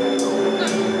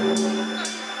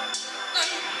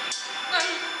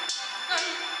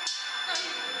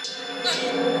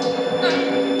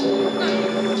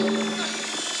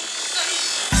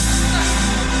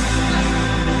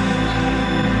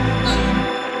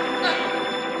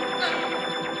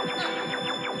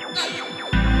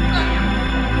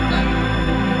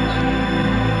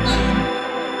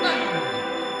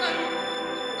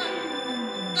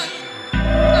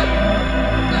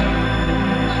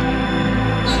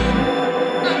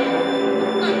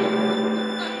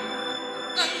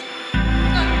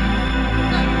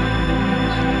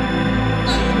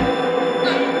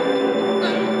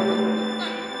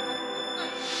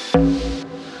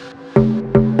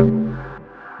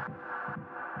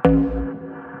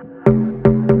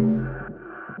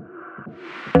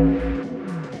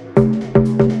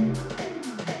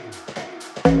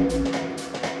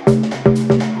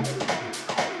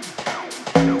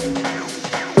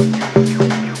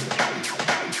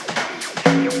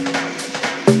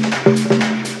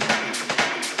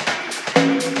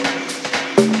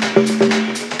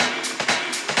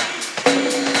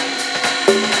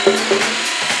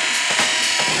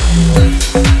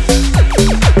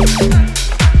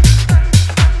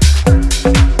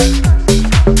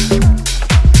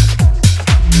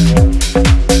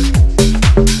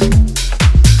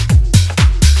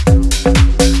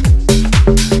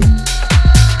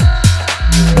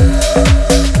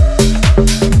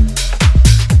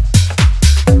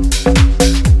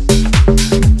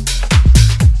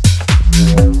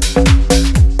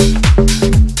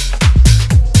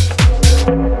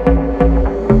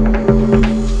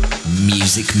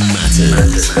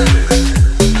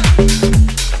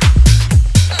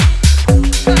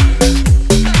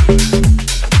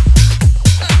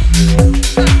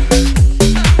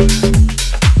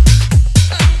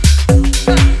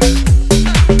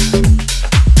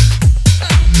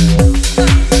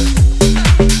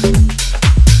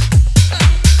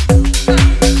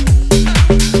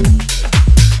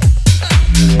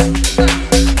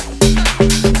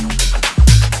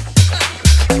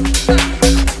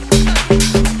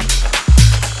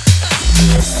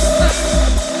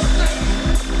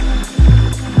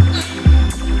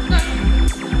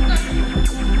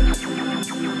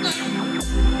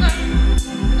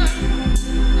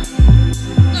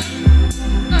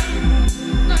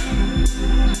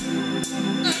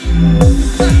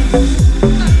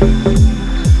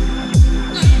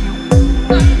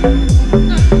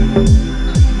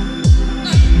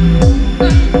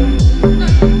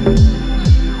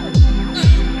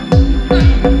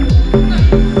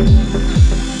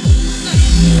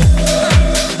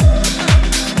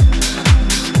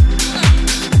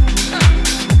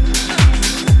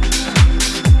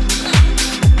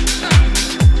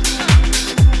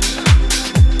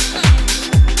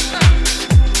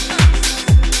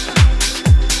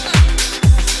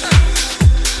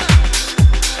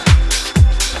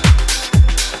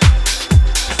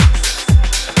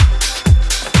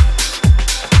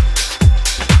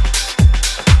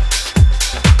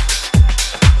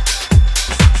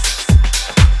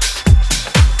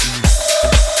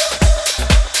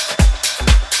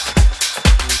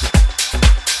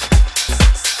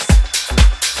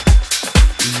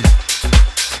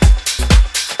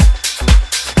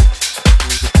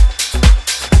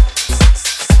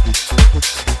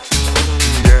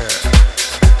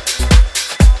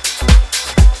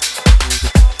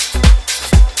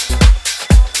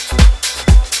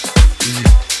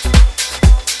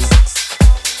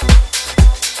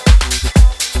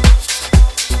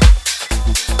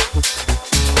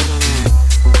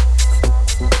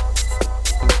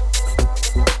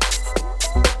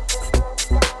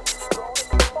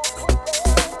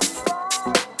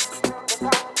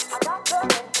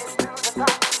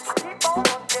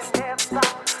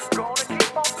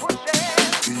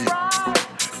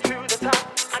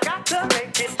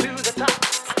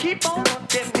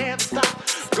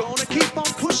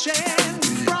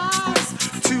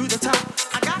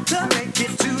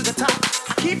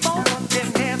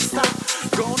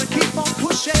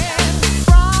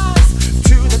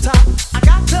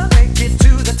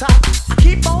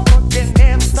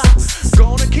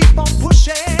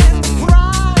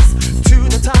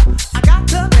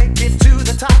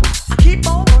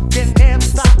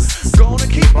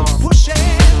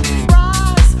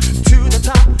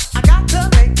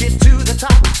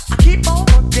 Keep on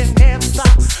working and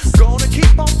stop. Gonna keep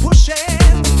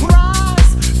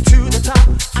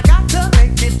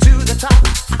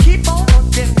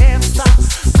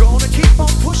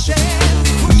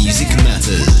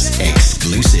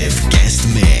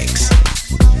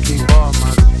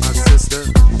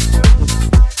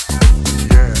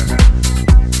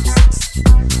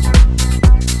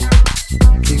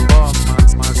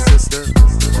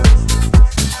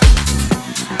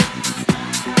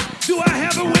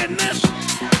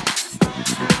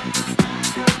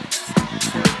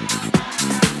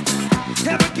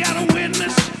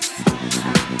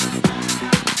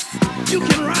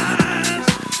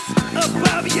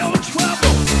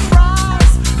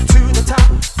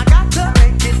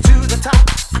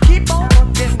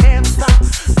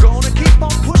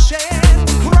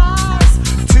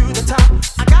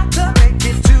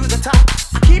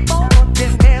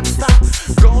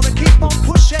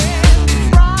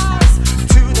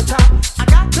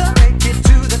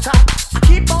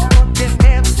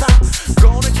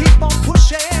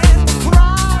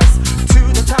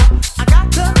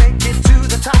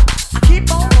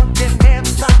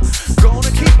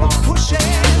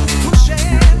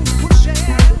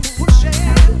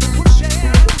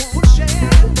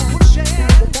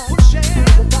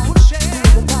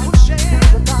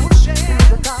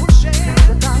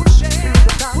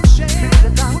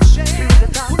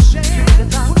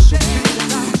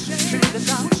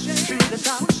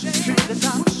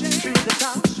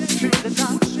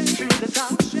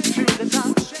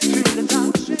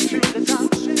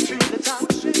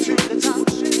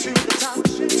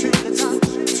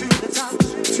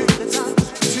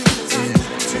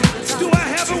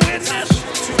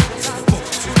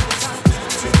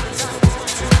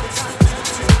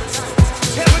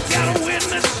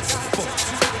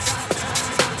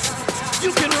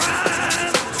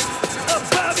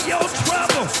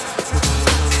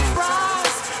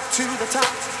top.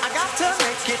 I got to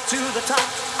make it to the top.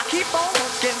 I keep on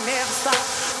working, never stop.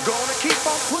 Gonna keep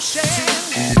on pushing.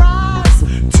 Rise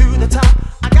to the top.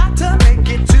 I got to make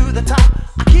it to the top.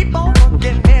 I keep on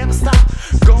working, never stop.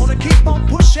 Gonna keep on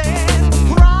pushing.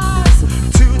 Rise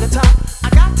to the top. I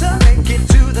got to make it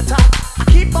to the top. I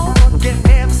keep on working,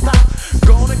 never stop.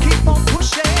 Gonna keep on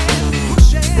pushing.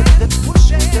 Pushing, pushing,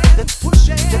 pushing,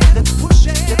 pushing,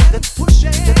 pushing,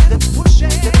 pushing, pushing.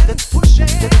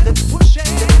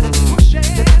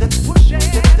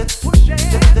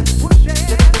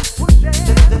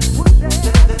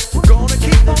 Gonna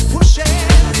keep on pushing.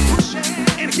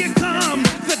 And here comes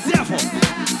the devil,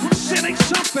 sending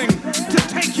something to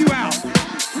take you out.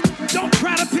 Don't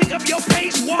try to pick up your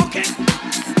pace walking,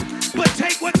 but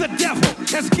take what the devil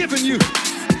has given you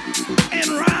and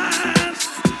rise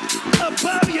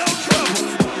above your trouble.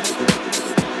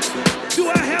 Do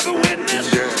I have a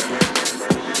witness?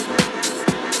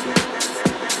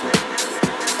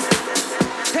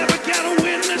 Have I got a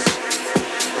witness?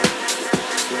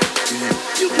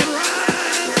 You can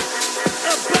rise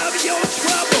above your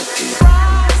trouble.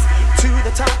 Rise to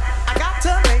the top. I got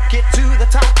to make it to the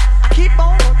top. I keep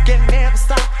on working, never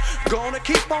stop. Gonna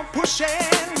keep on pushing.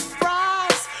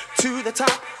 Rise to the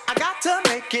top. I got to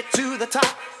make it to the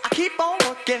top. I keep on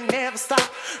working, never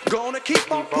stop. Gonna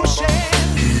keep on pushing.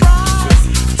 Rise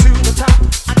to the top.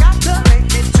 I got to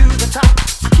make it to the top.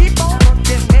 I keep on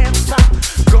working, never stop.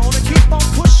 Gonna keep on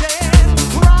pushing.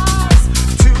 Rise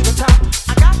to the top.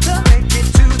 I got to make it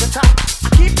to the top. I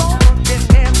keep on working,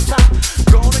 never stop.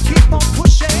 Gonna keep on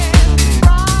pushing.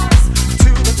 Rise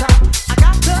to the top. I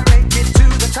got to make it to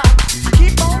the top. I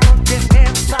keep on working,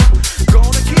 never stop.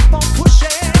 Gonna keep on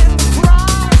pushing.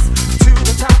 Rise to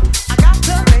the top. I got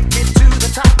to make it to the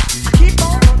top. I keep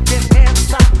on working, never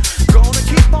stop. Gonna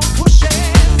keep on pushing.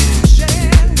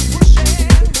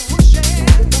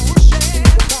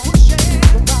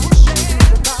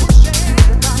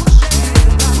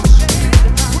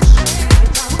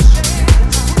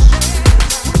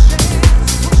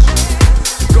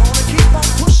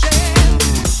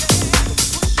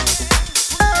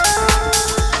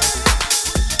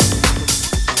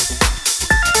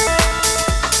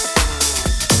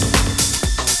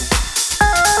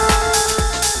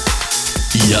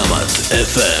 Jamat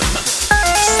FM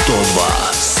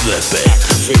 102 sve 5.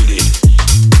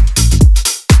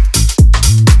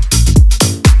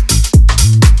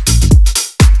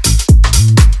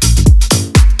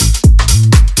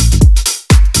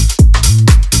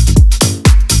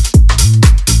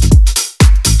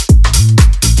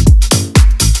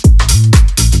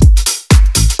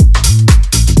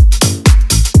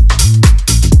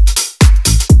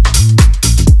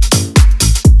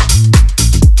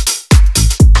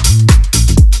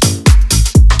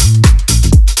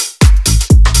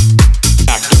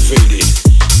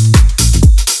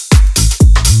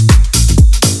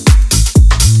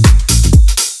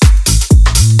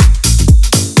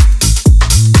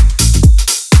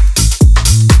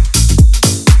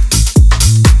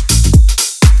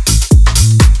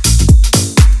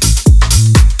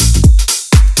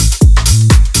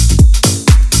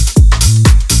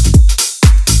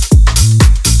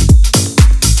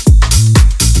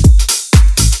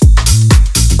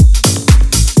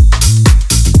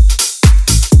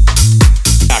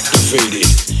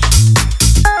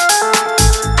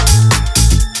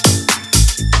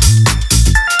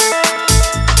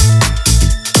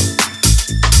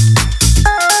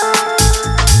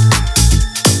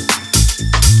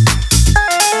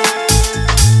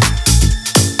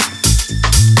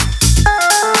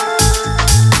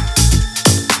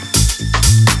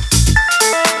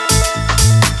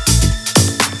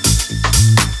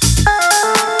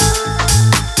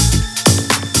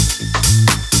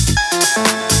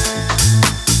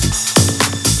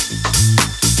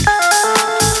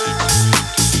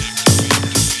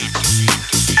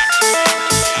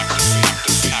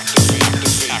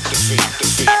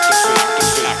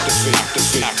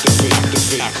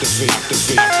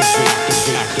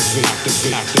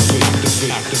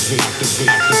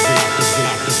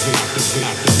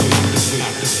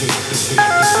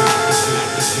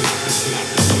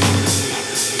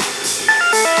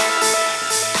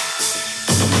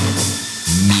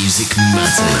 Music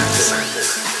matters.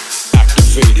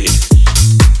 Activated.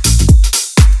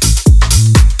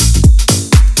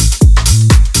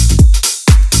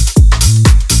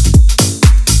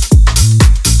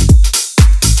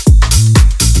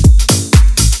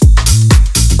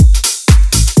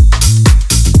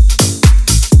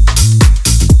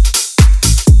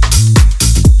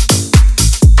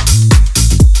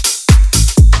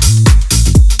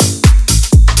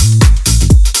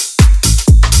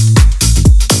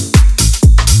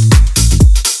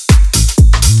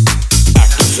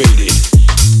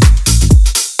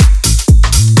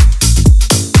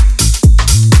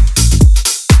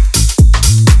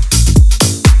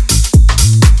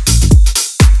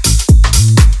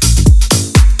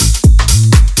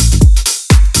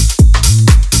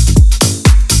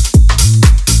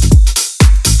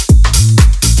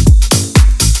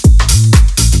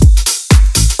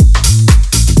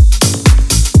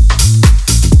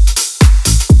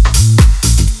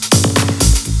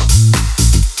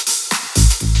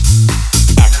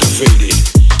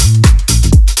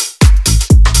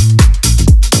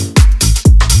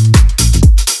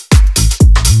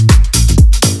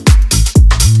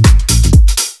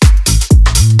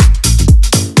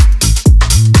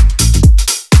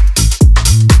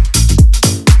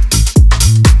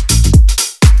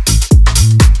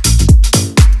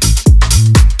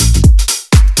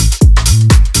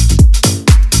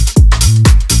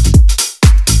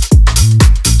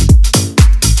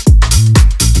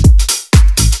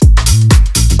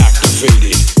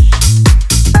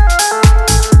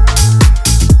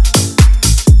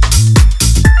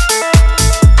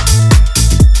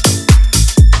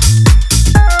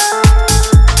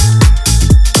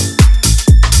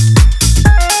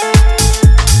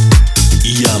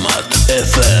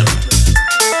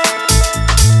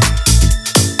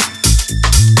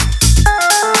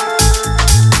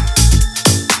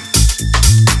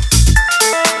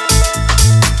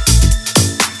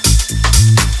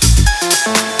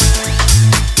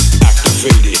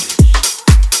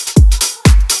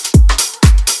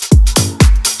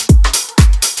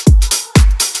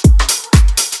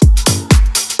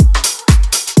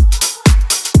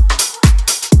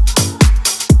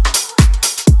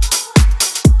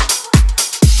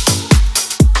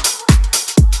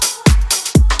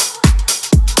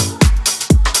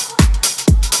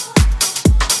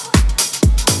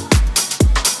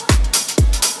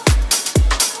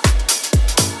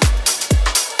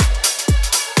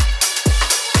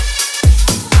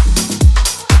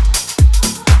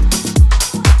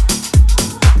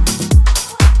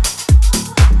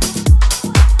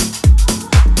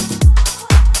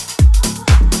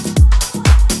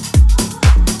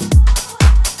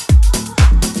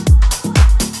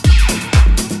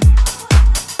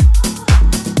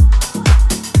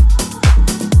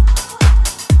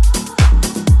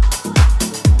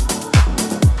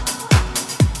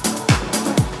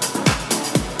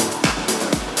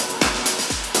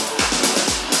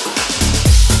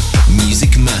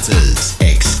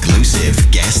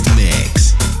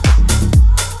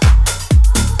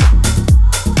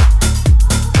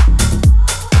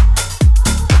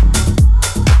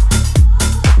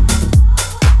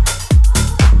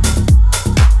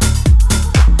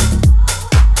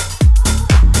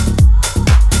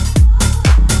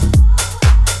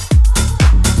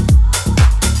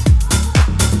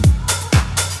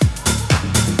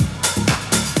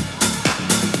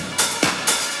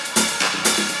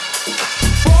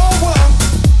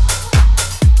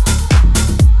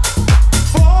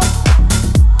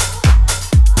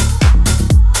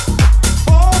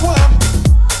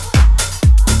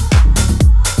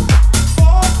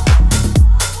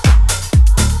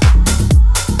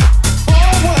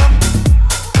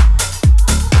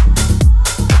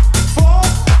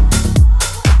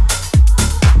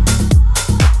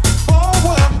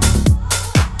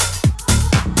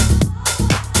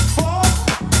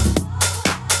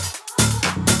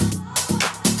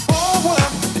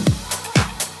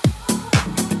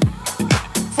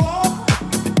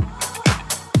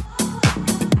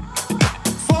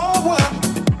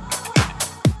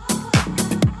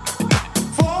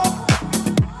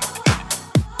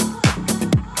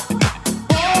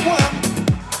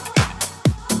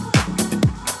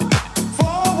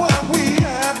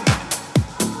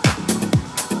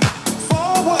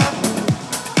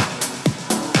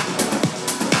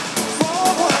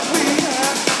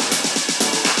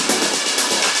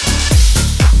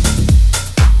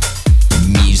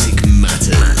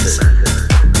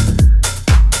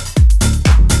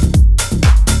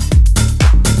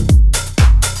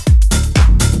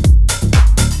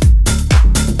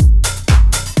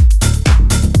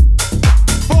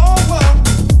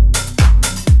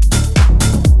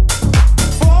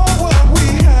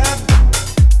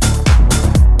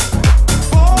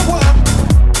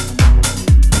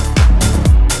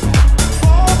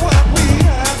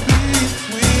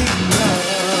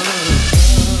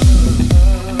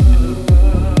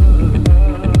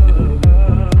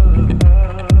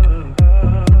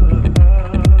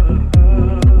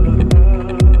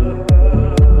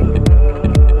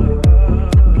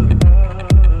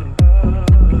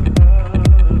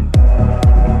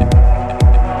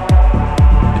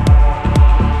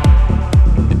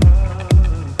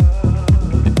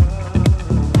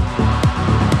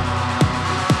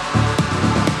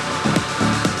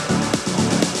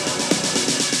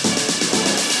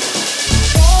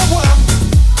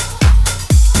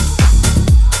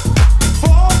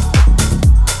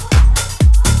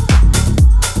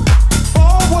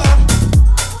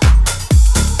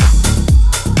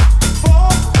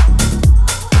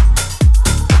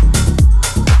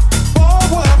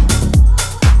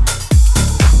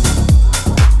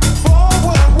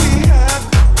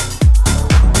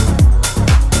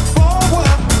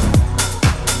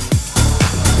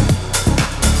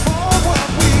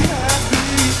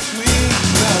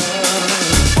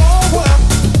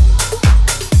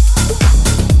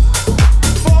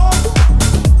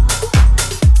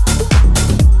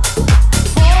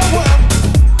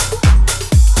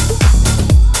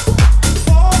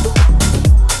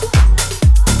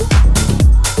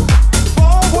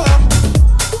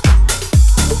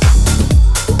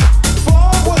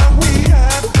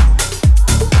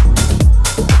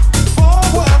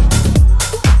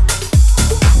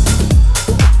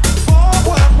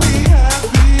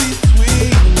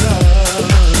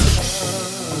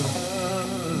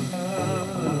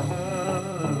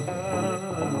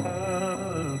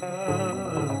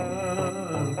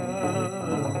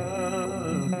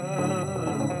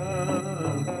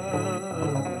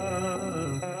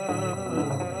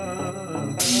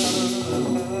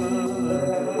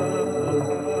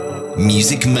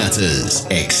 Music Matters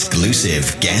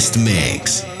exclusive guest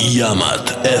mix. Yamat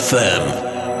FM.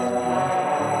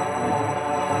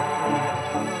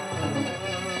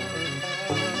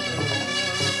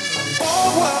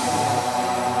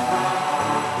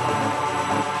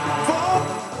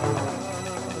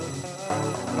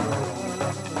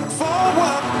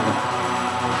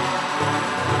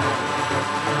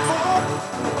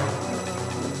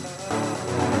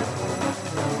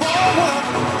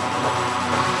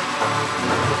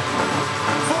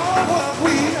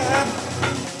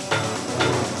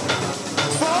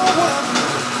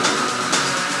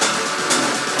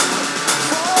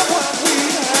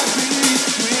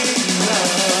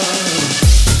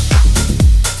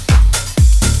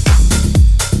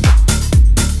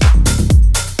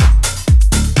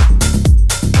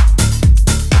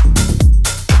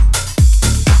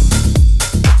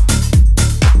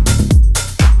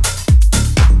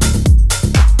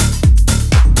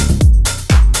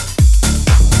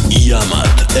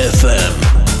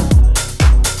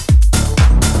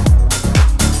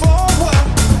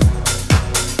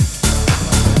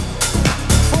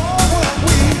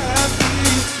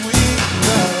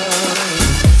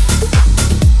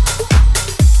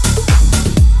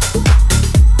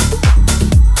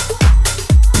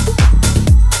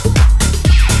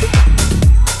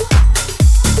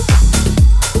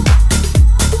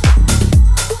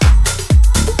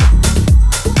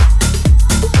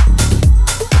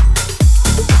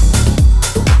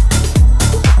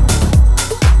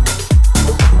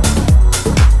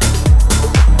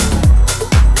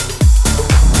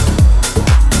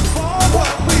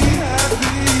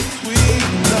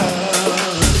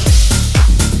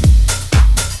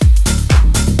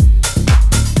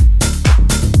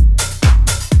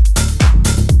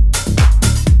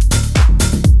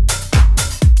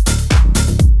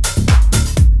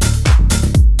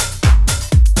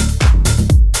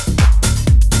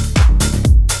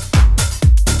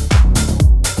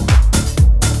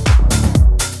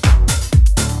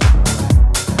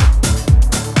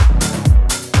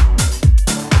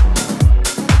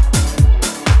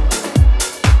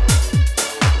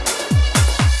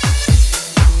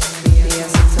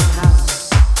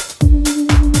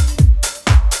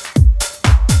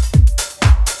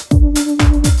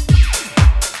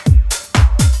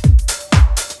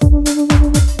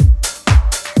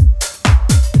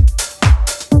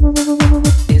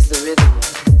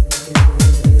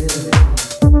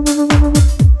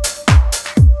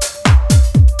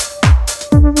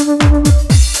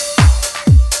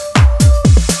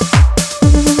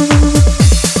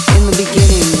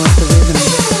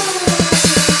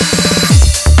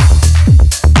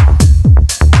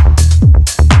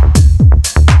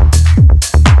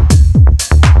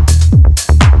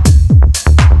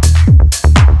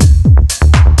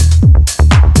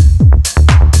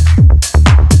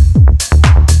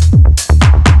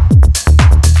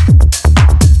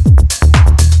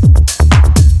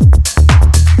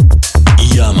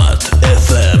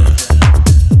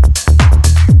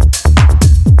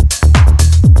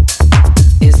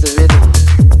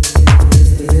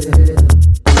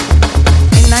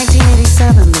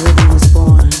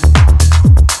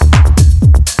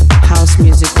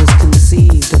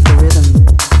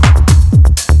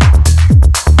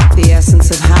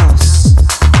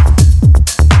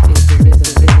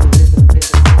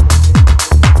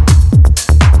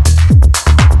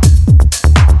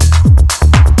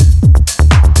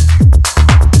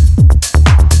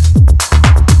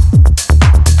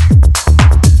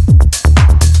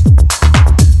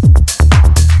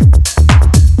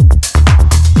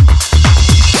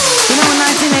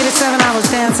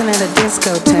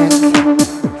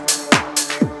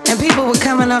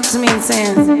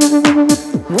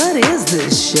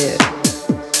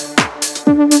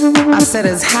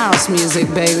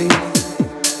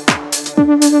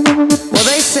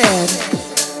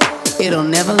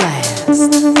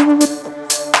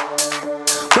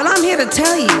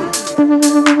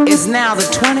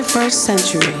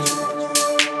 Century,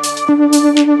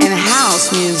 and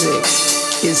house music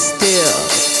is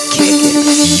still kicking.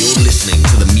 You're listening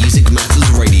to the Music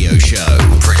Matters radio show,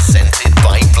 presented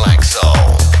by Black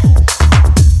Soul.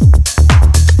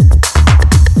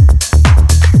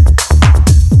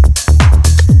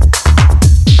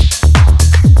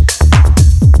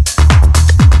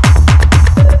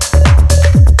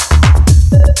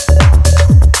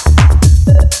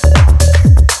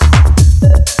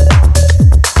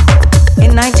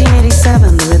 In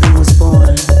 1987, the rhythm was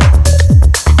born.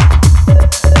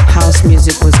 House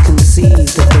music was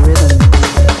conceived of the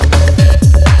rhythm.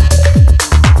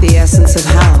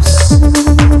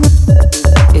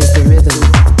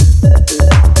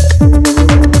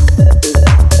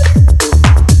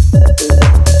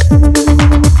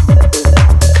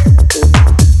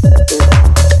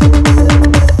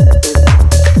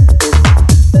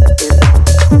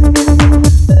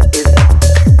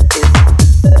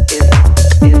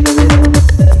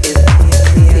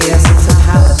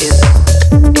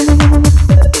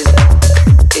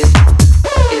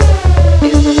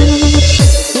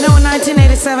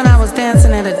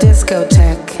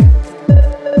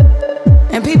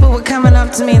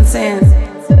 to me and saying,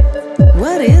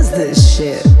 what is this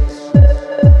shit?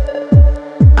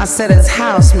 I said, it's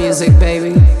house music,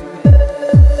 baby.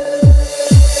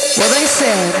 Well, they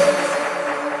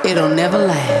said, it'll never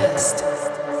last.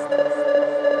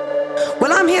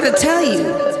 Well, I'm here to tell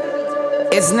you,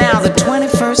 it's now the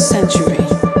 21st century.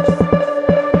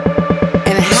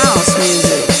 And house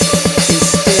music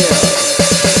is still.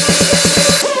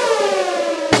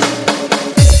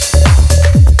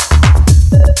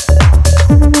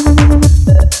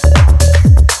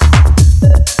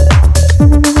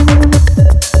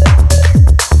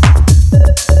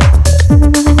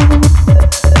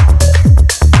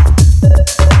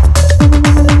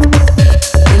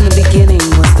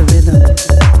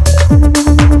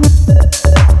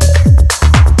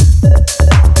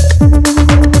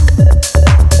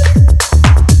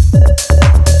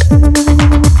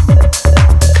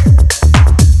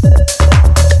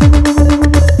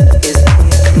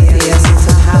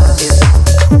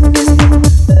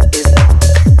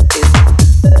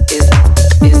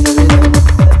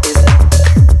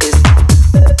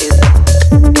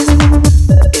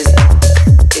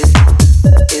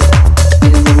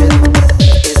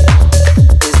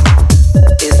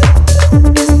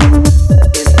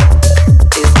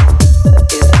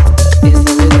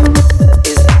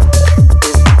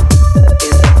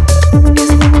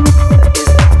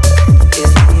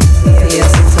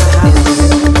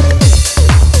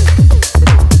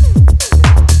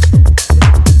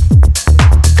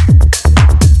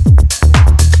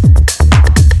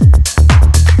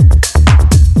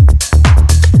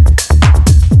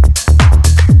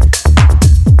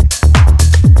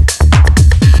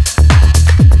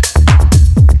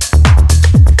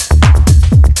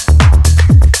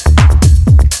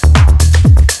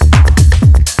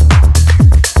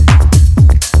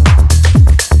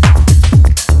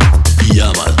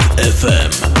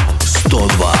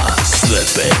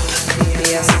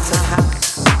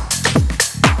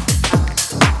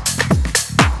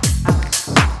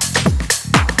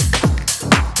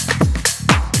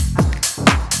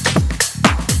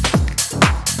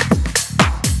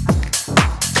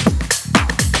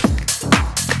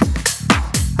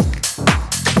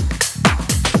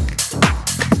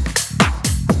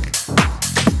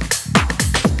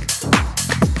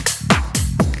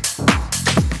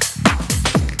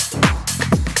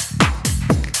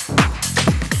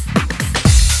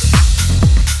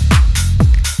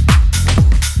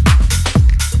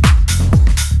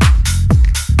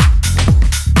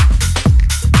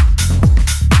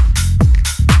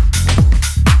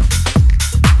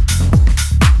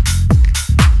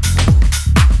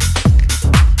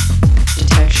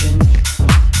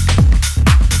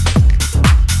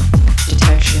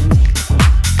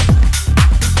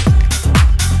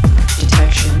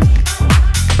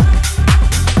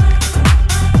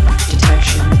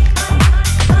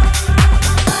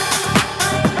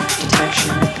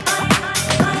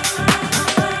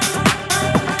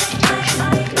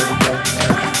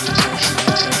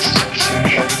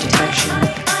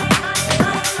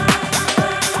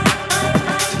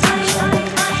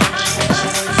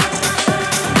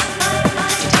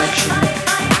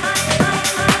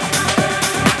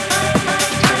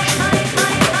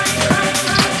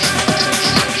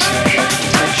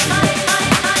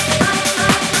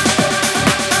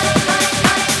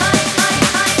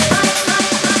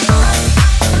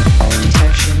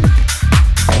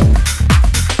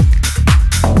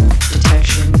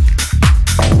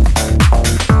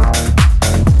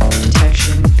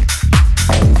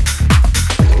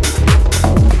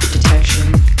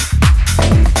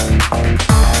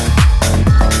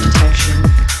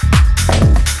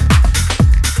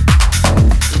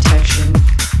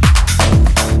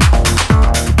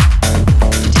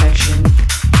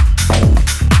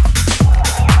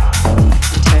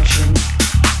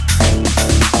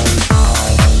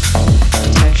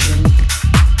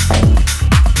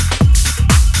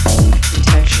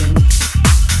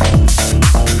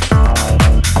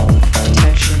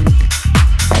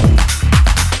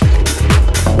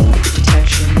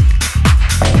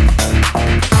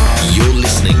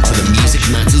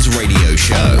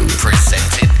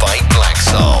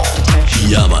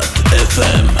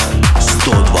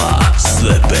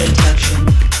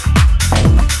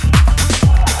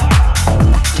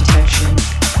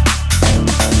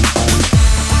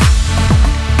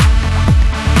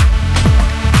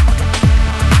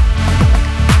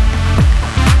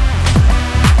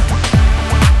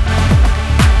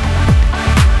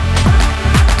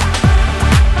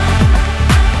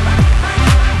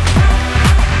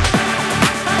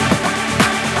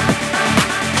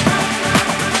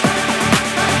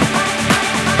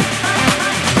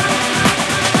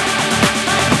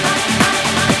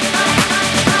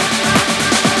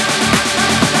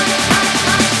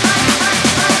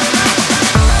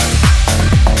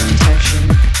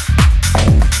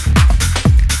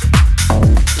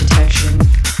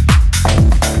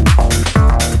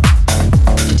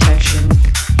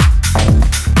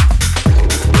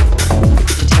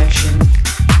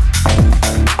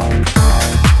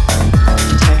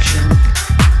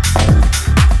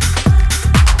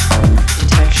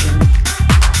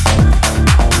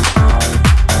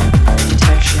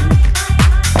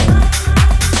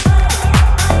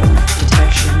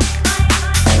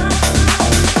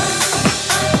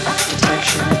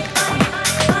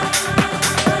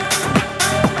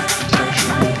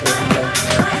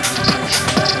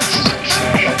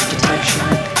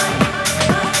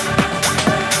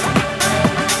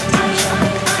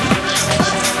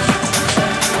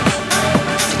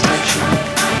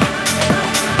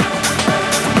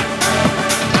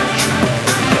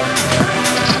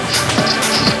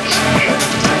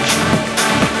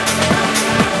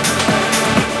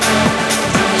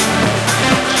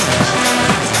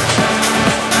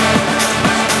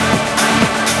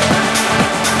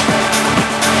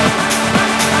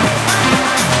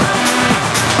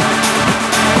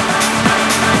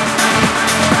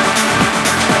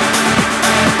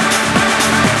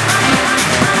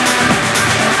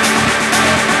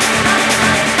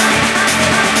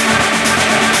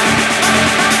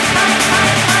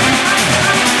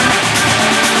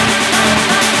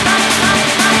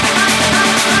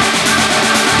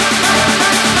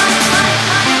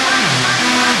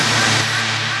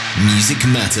 Music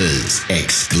Matters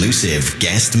exclusive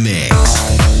guest mix.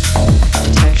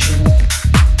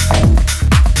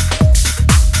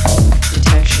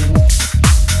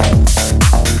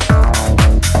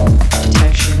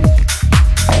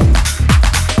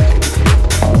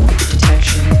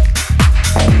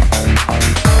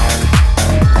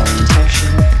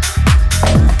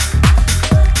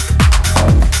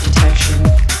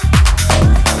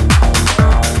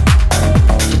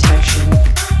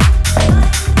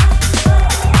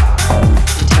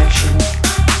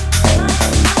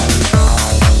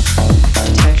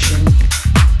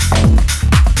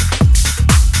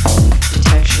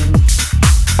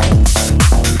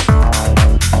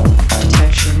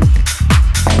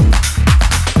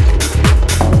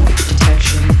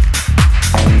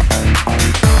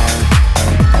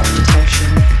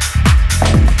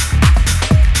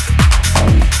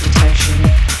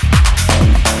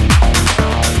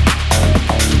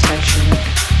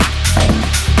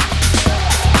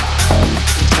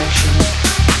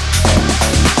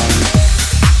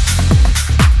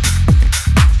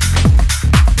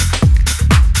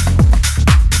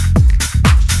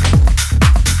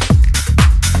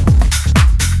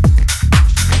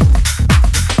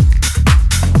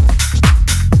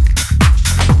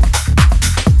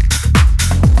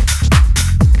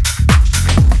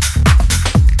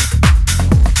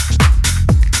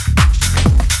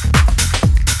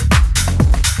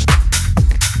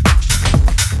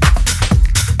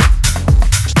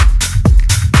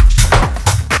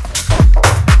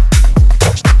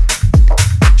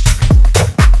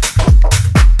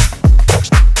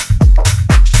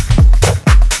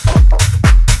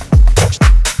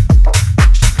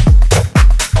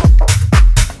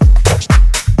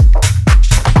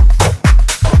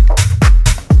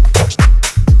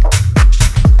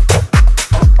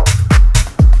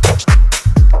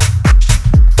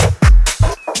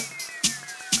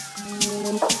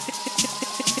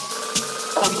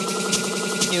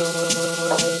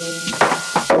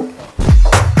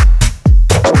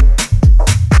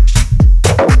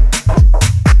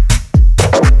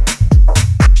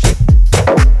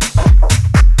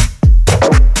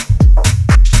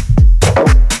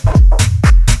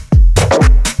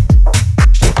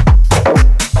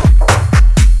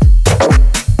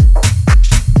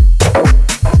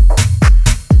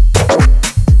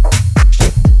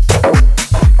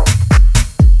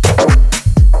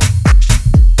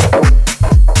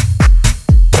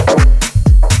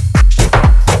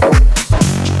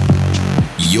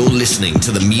 Listening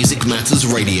to the Music Matters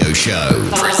radio show,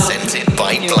 presented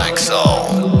by Black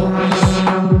Soul.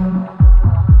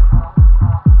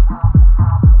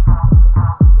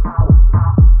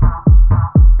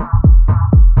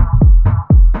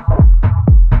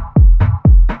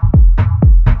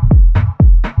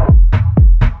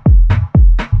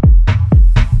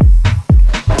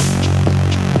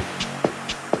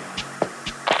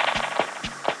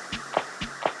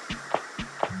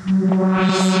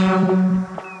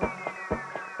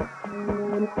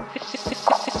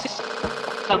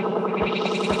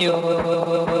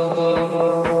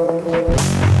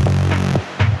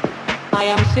 I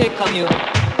am sick of you.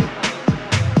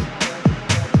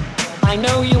 I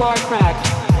know you are cracked.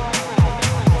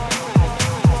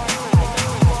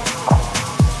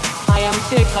 I am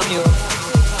sick of you.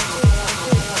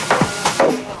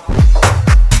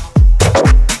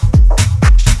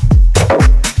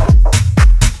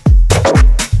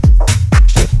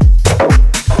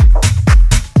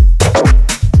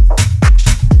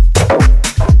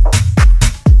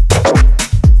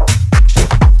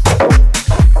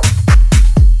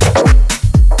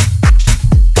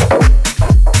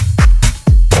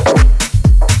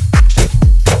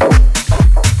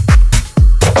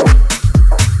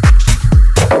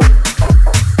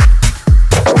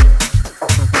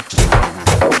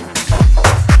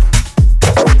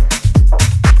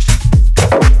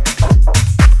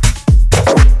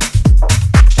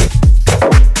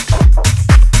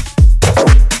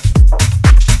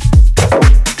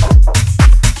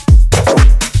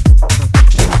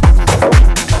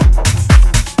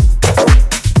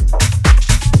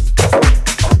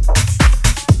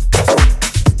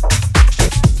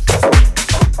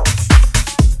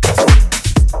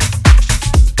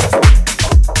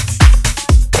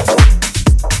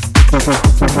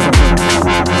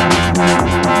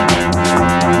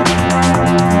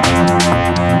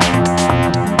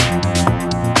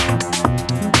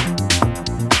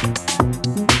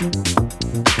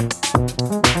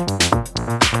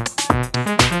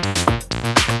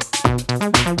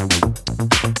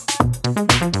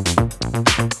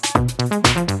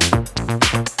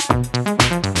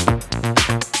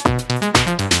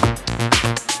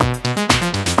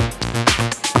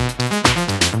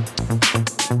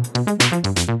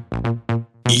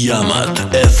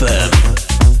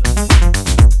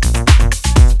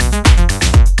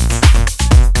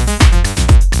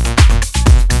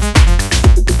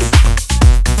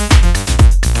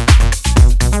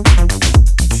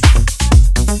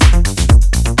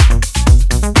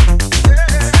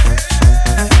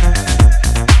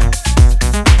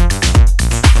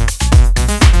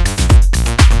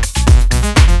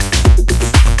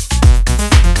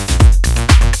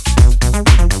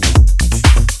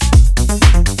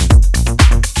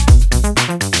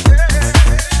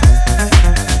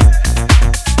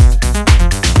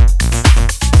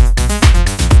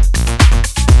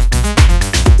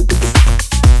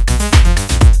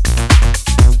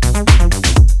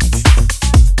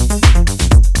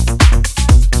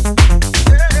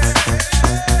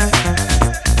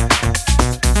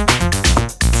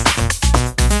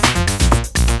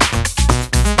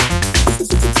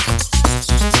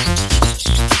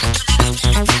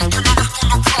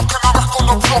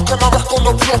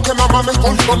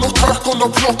 the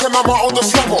block and I'm out on the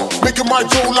slammer. Making my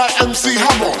dough like MC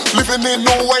Hammer. Living in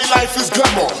Norway, life is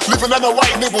glamour. Living in a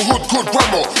white neighborhood, good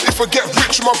grammar. If I get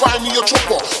rich, ma buy me a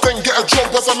chopper. Then get a job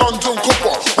as a London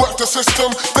copper. Work the system,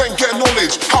 then get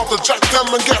knowledge. How to jack them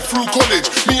and get through college.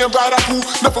 Me and Bad Apple,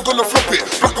 never gonna flop it.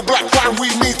 Black and black crime, we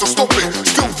need to stop it.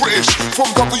 Still British, from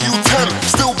W10.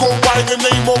 Still go by the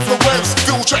name of Lorenz.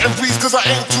 Still chatting breeze cause I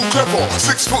ain't too clever.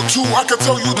 6'2", I can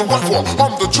tell you the weather.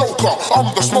 I'm the joker, I'm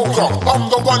the smoker.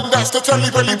 I'm the one that's the telly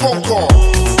belly poker.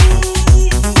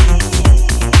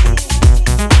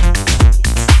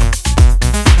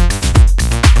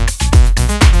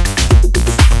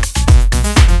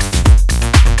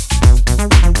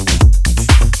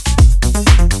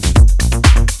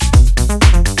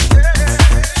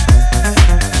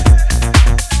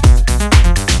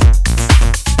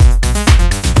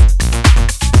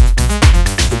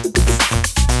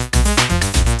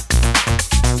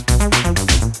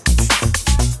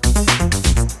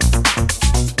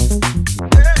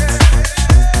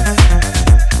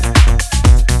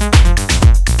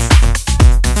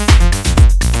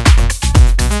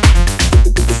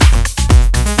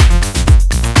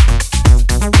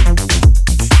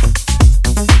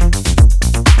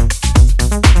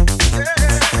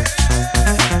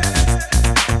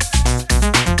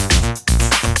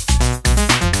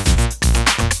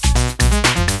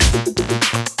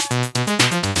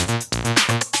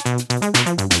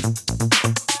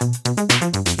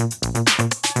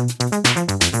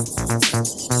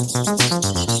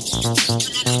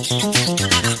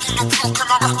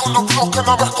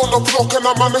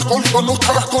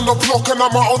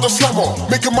 I'm out on the slammer,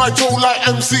 making my dough like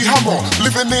MC Hammer.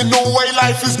 Living in Norway,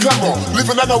 life is glamour.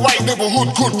 Living in a white neighborhood,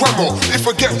 good grammar. If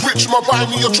I get rich, ma buy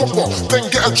me a chopper. Then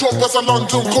get a job as a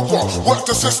London copper. Work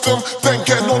the system, then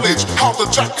get knowledge. How to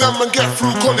jack them and get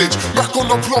through college. Back on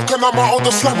the block and I'm out on the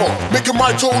slammer, making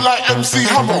my dough like MC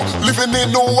Hammer. Living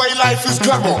in Norway, life is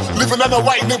glamour. Living in a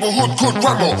white neighborhood, good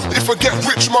grammar. If I get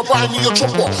rich, ma buy me a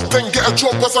chopper. Then get a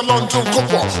job as a London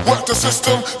copper. Work the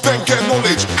system, then get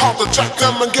knowledge. How to jack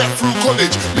them and get through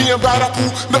college. Me and Bad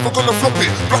Apple, never gonna flop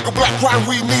it. Black and black crime,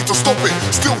 we need to stop it.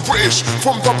 Still British,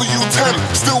 from W10.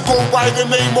 Still go by the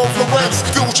name of Lorenz.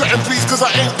 Still chatting breeze cause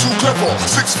I ain't too clever.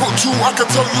 6'2", I can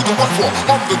tell you the weather.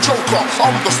 I'm the joker,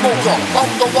 I'm the smoker.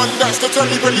 I'm the one that's the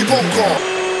telly belly poker.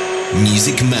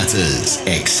 Music Matters,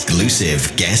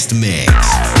 exclusive guest mix.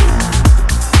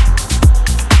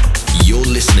 You're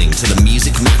listening to the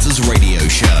Music Matters radio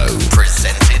show,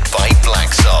 presented by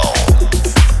Black Soul.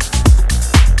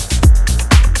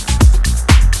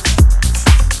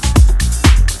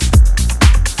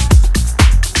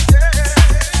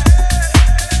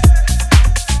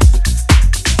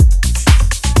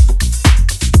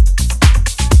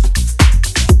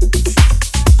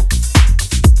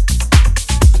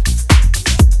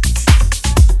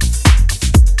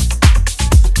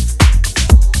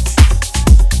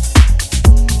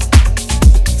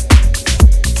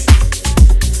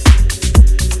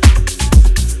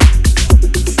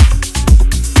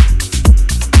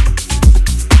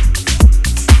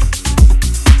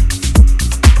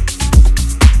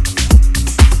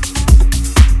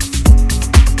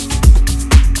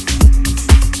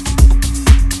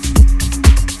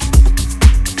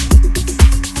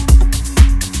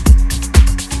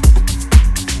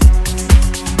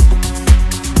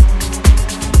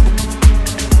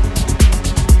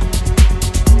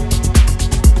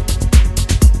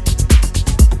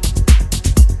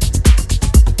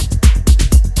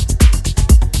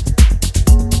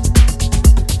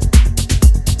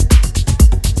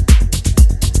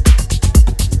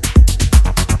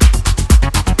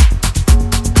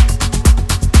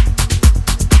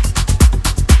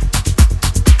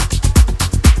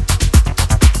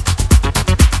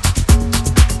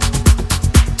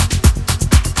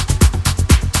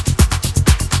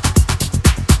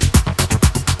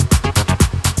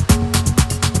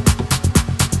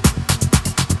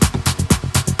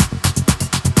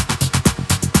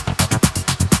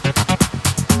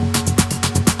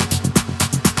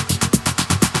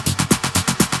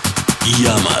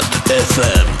 Yamat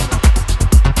FM.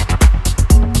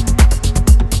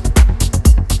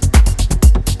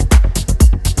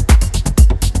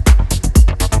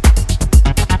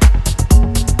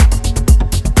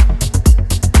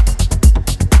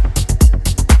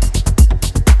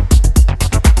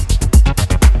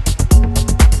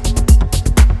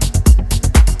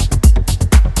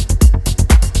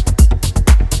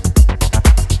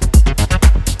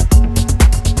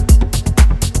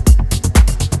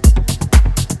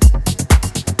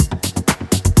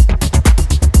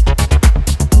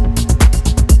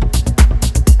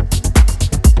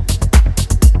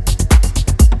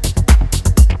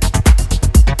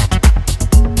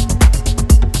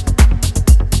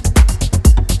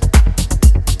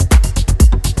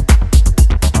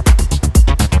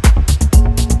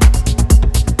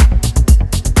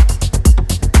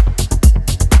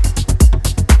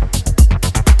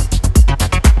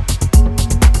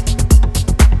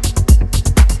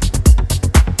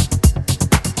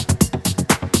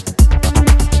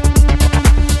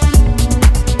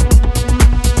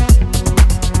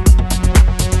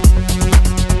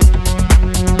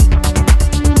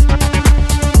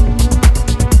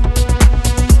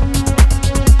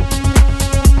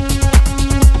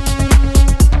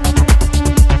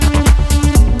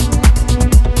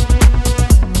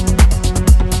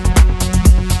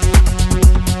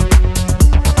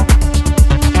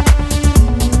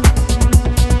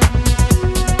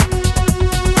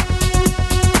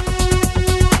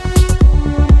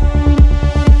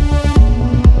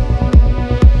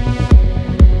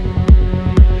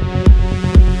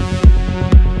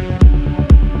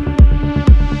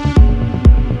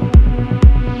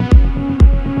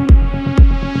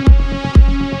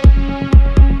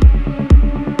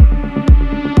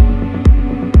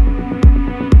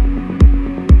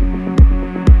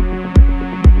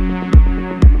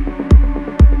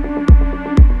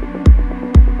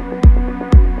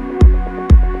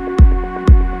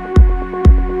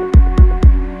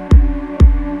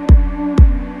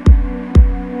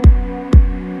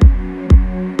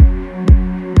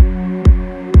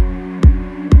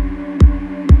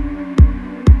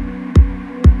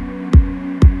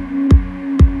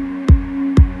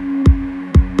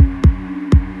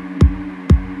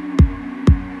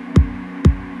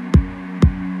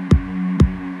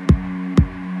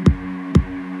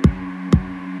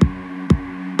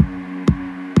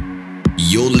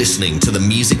 You're listening to the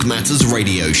Music Matters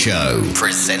radio show,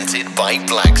 presented by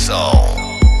Black Soul.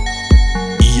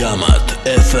 Yamat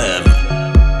FM.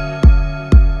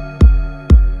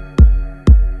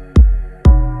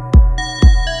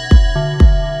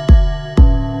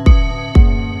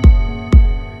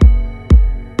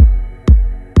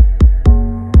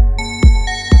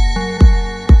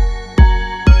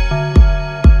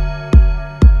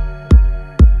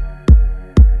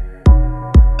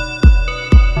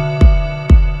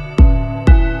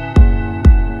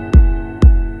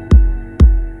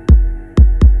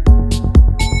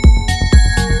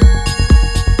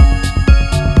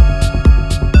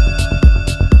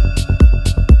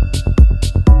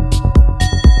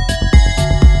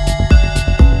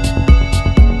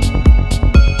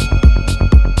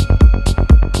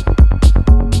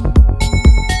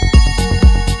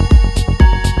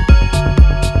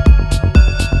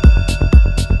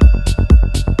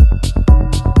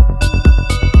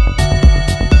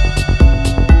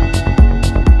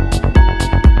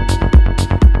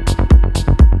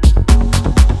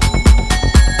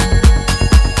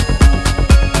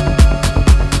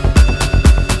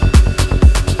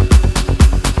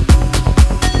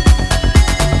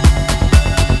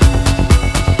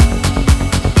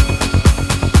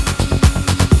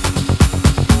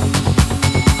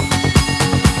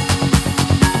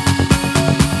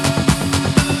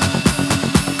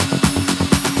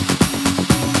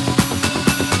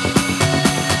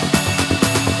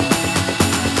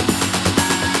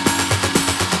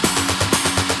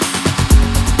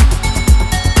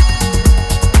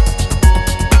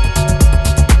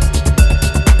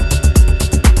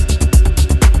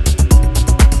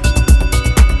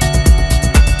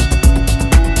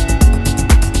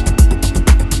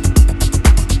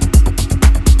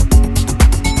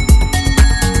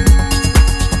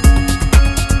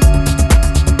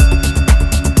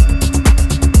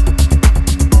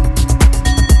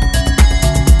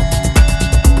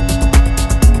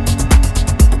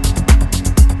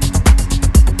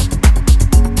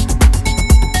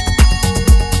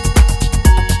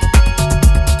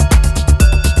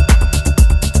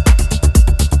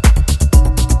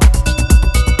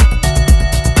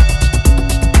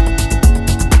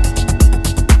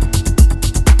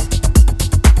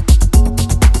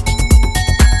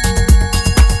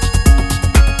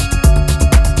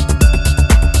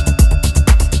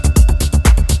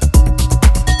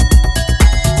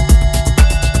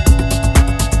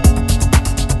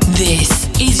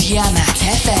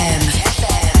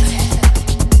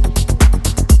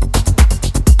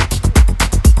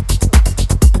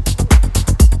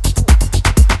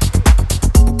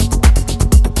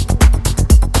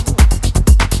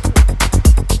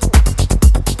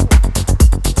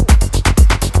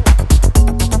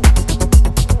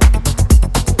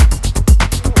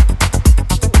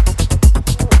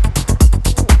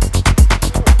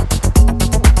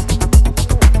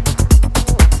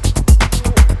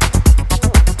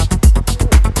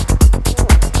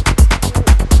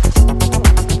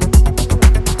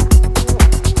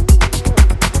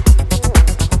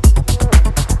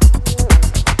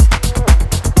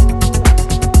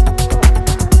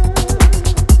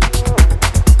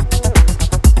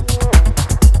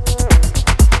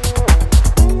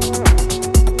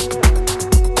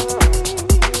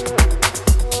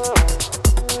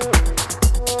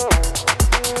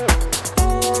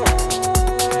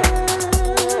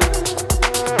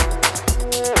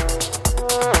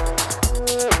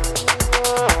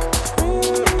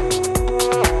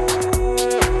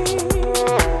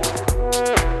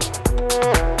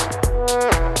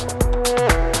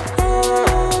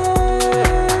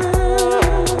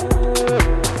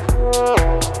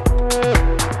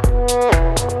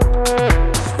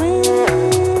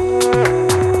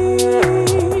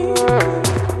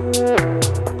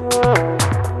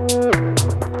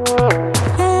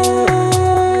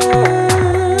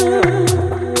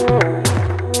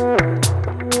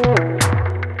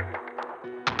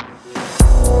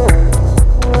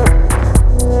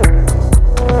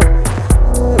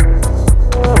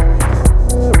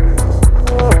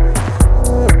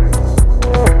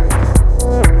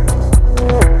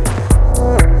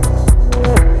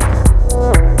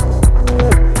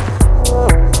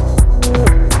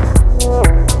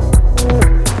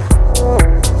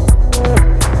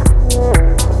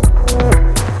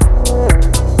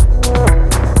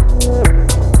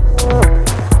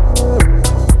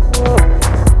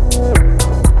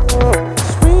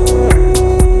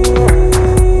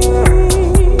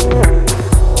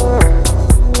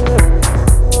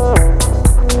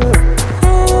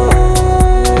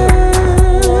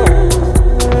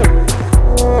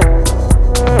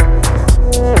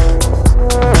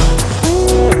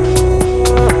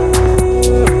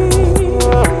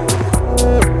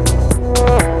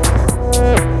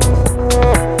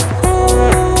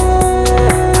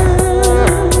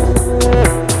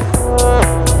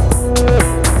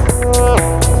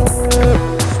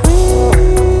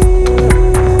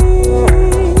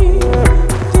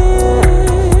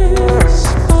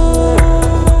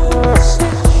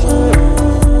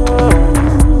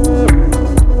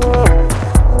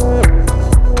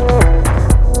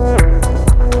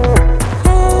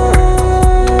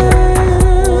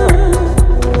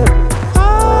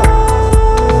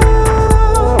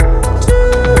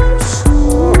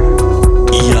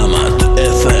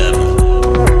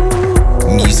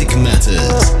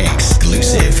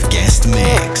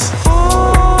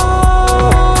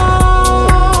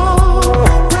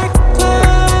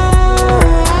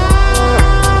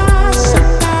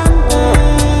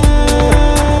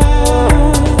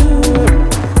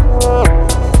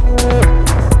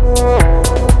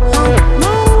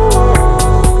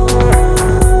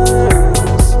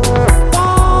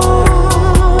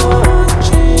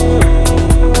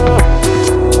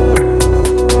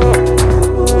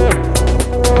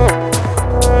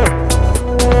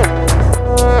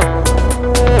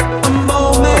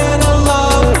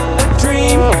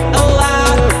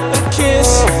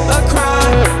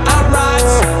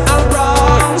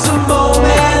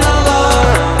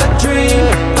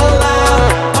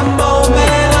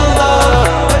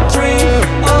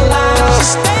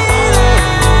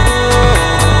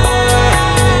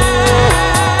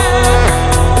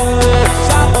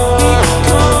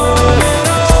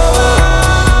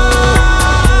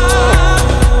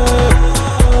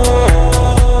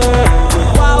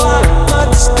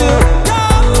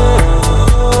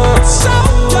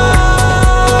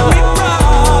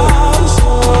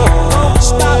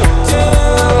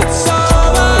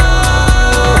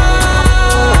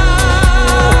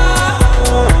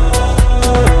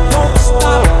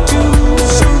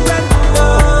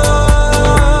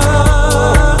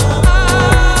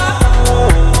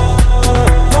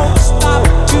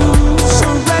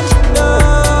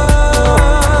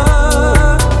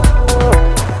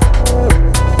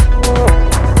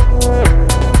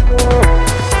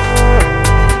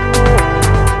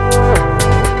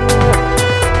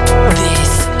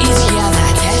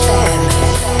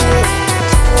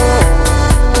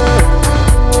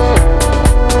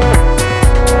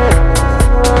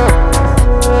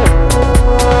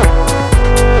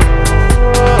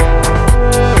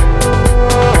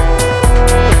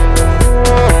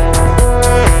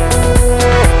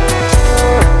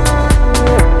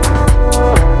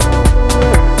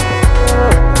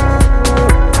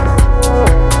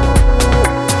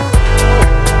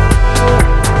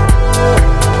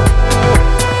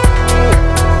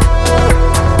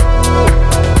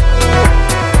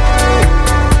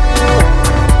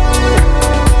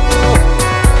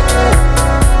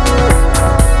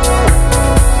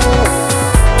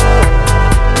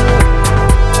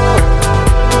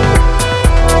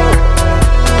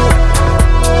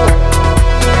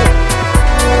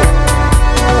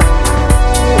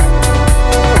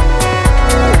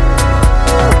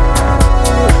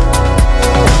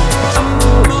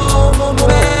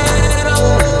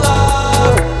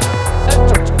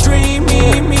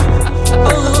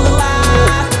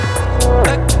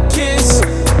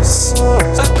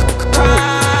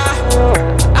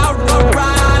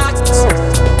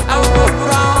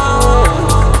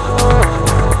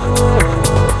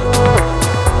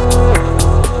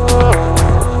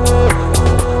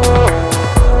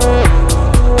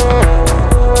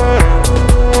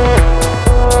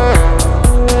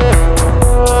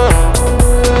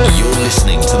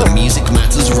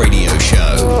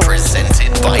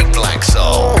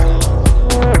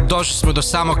 dolazimo do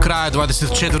samog kraja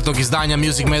 24. izdanja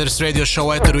Music Matters Radio Show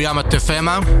u eteru Yamat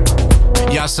FM-a.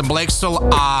 Ja sam Black Soul,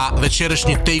 a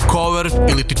večerašnji takeover,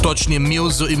 ili ti točnije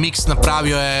muzu i mix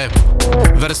napravio je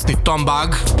vrsni Tom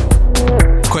Bug,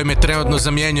 koji me trenutno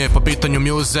zamjenjuje po pitanju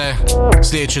muze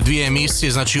sljedeće dvije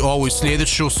emisije, znači ovu i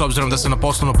sljedeću, s obzirom da sam na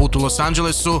poslovnom putu u Los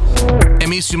Angelesu.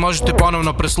 Emisiju možete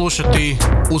ponovno preslušati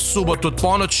u subotu od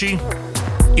ponoći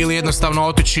ili jednostavno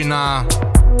otići na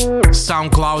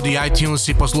SoundCloud i iTunes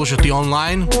i poslušati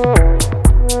online.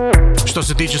 Što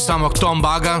se tiče samog Tom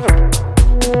Buga,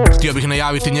 htio bih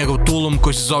najaviti njegov tulum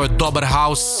koji se zove Dobar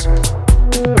House.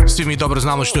 Svi mi dobro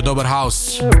znamo što je Dobar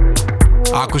House.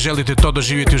 A ako želite to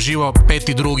doživjeti uživo,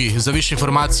 5.2. Za više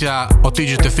informacija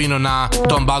otiđite fino na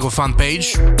Tom Bugov fan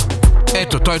page.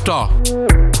 Eto, to je to.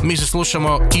 Mi se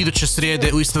slušamo iduće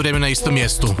srijede u isto vrijeme na istom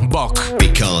mjestu. Bok!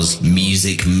 Because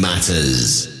music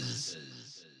matters.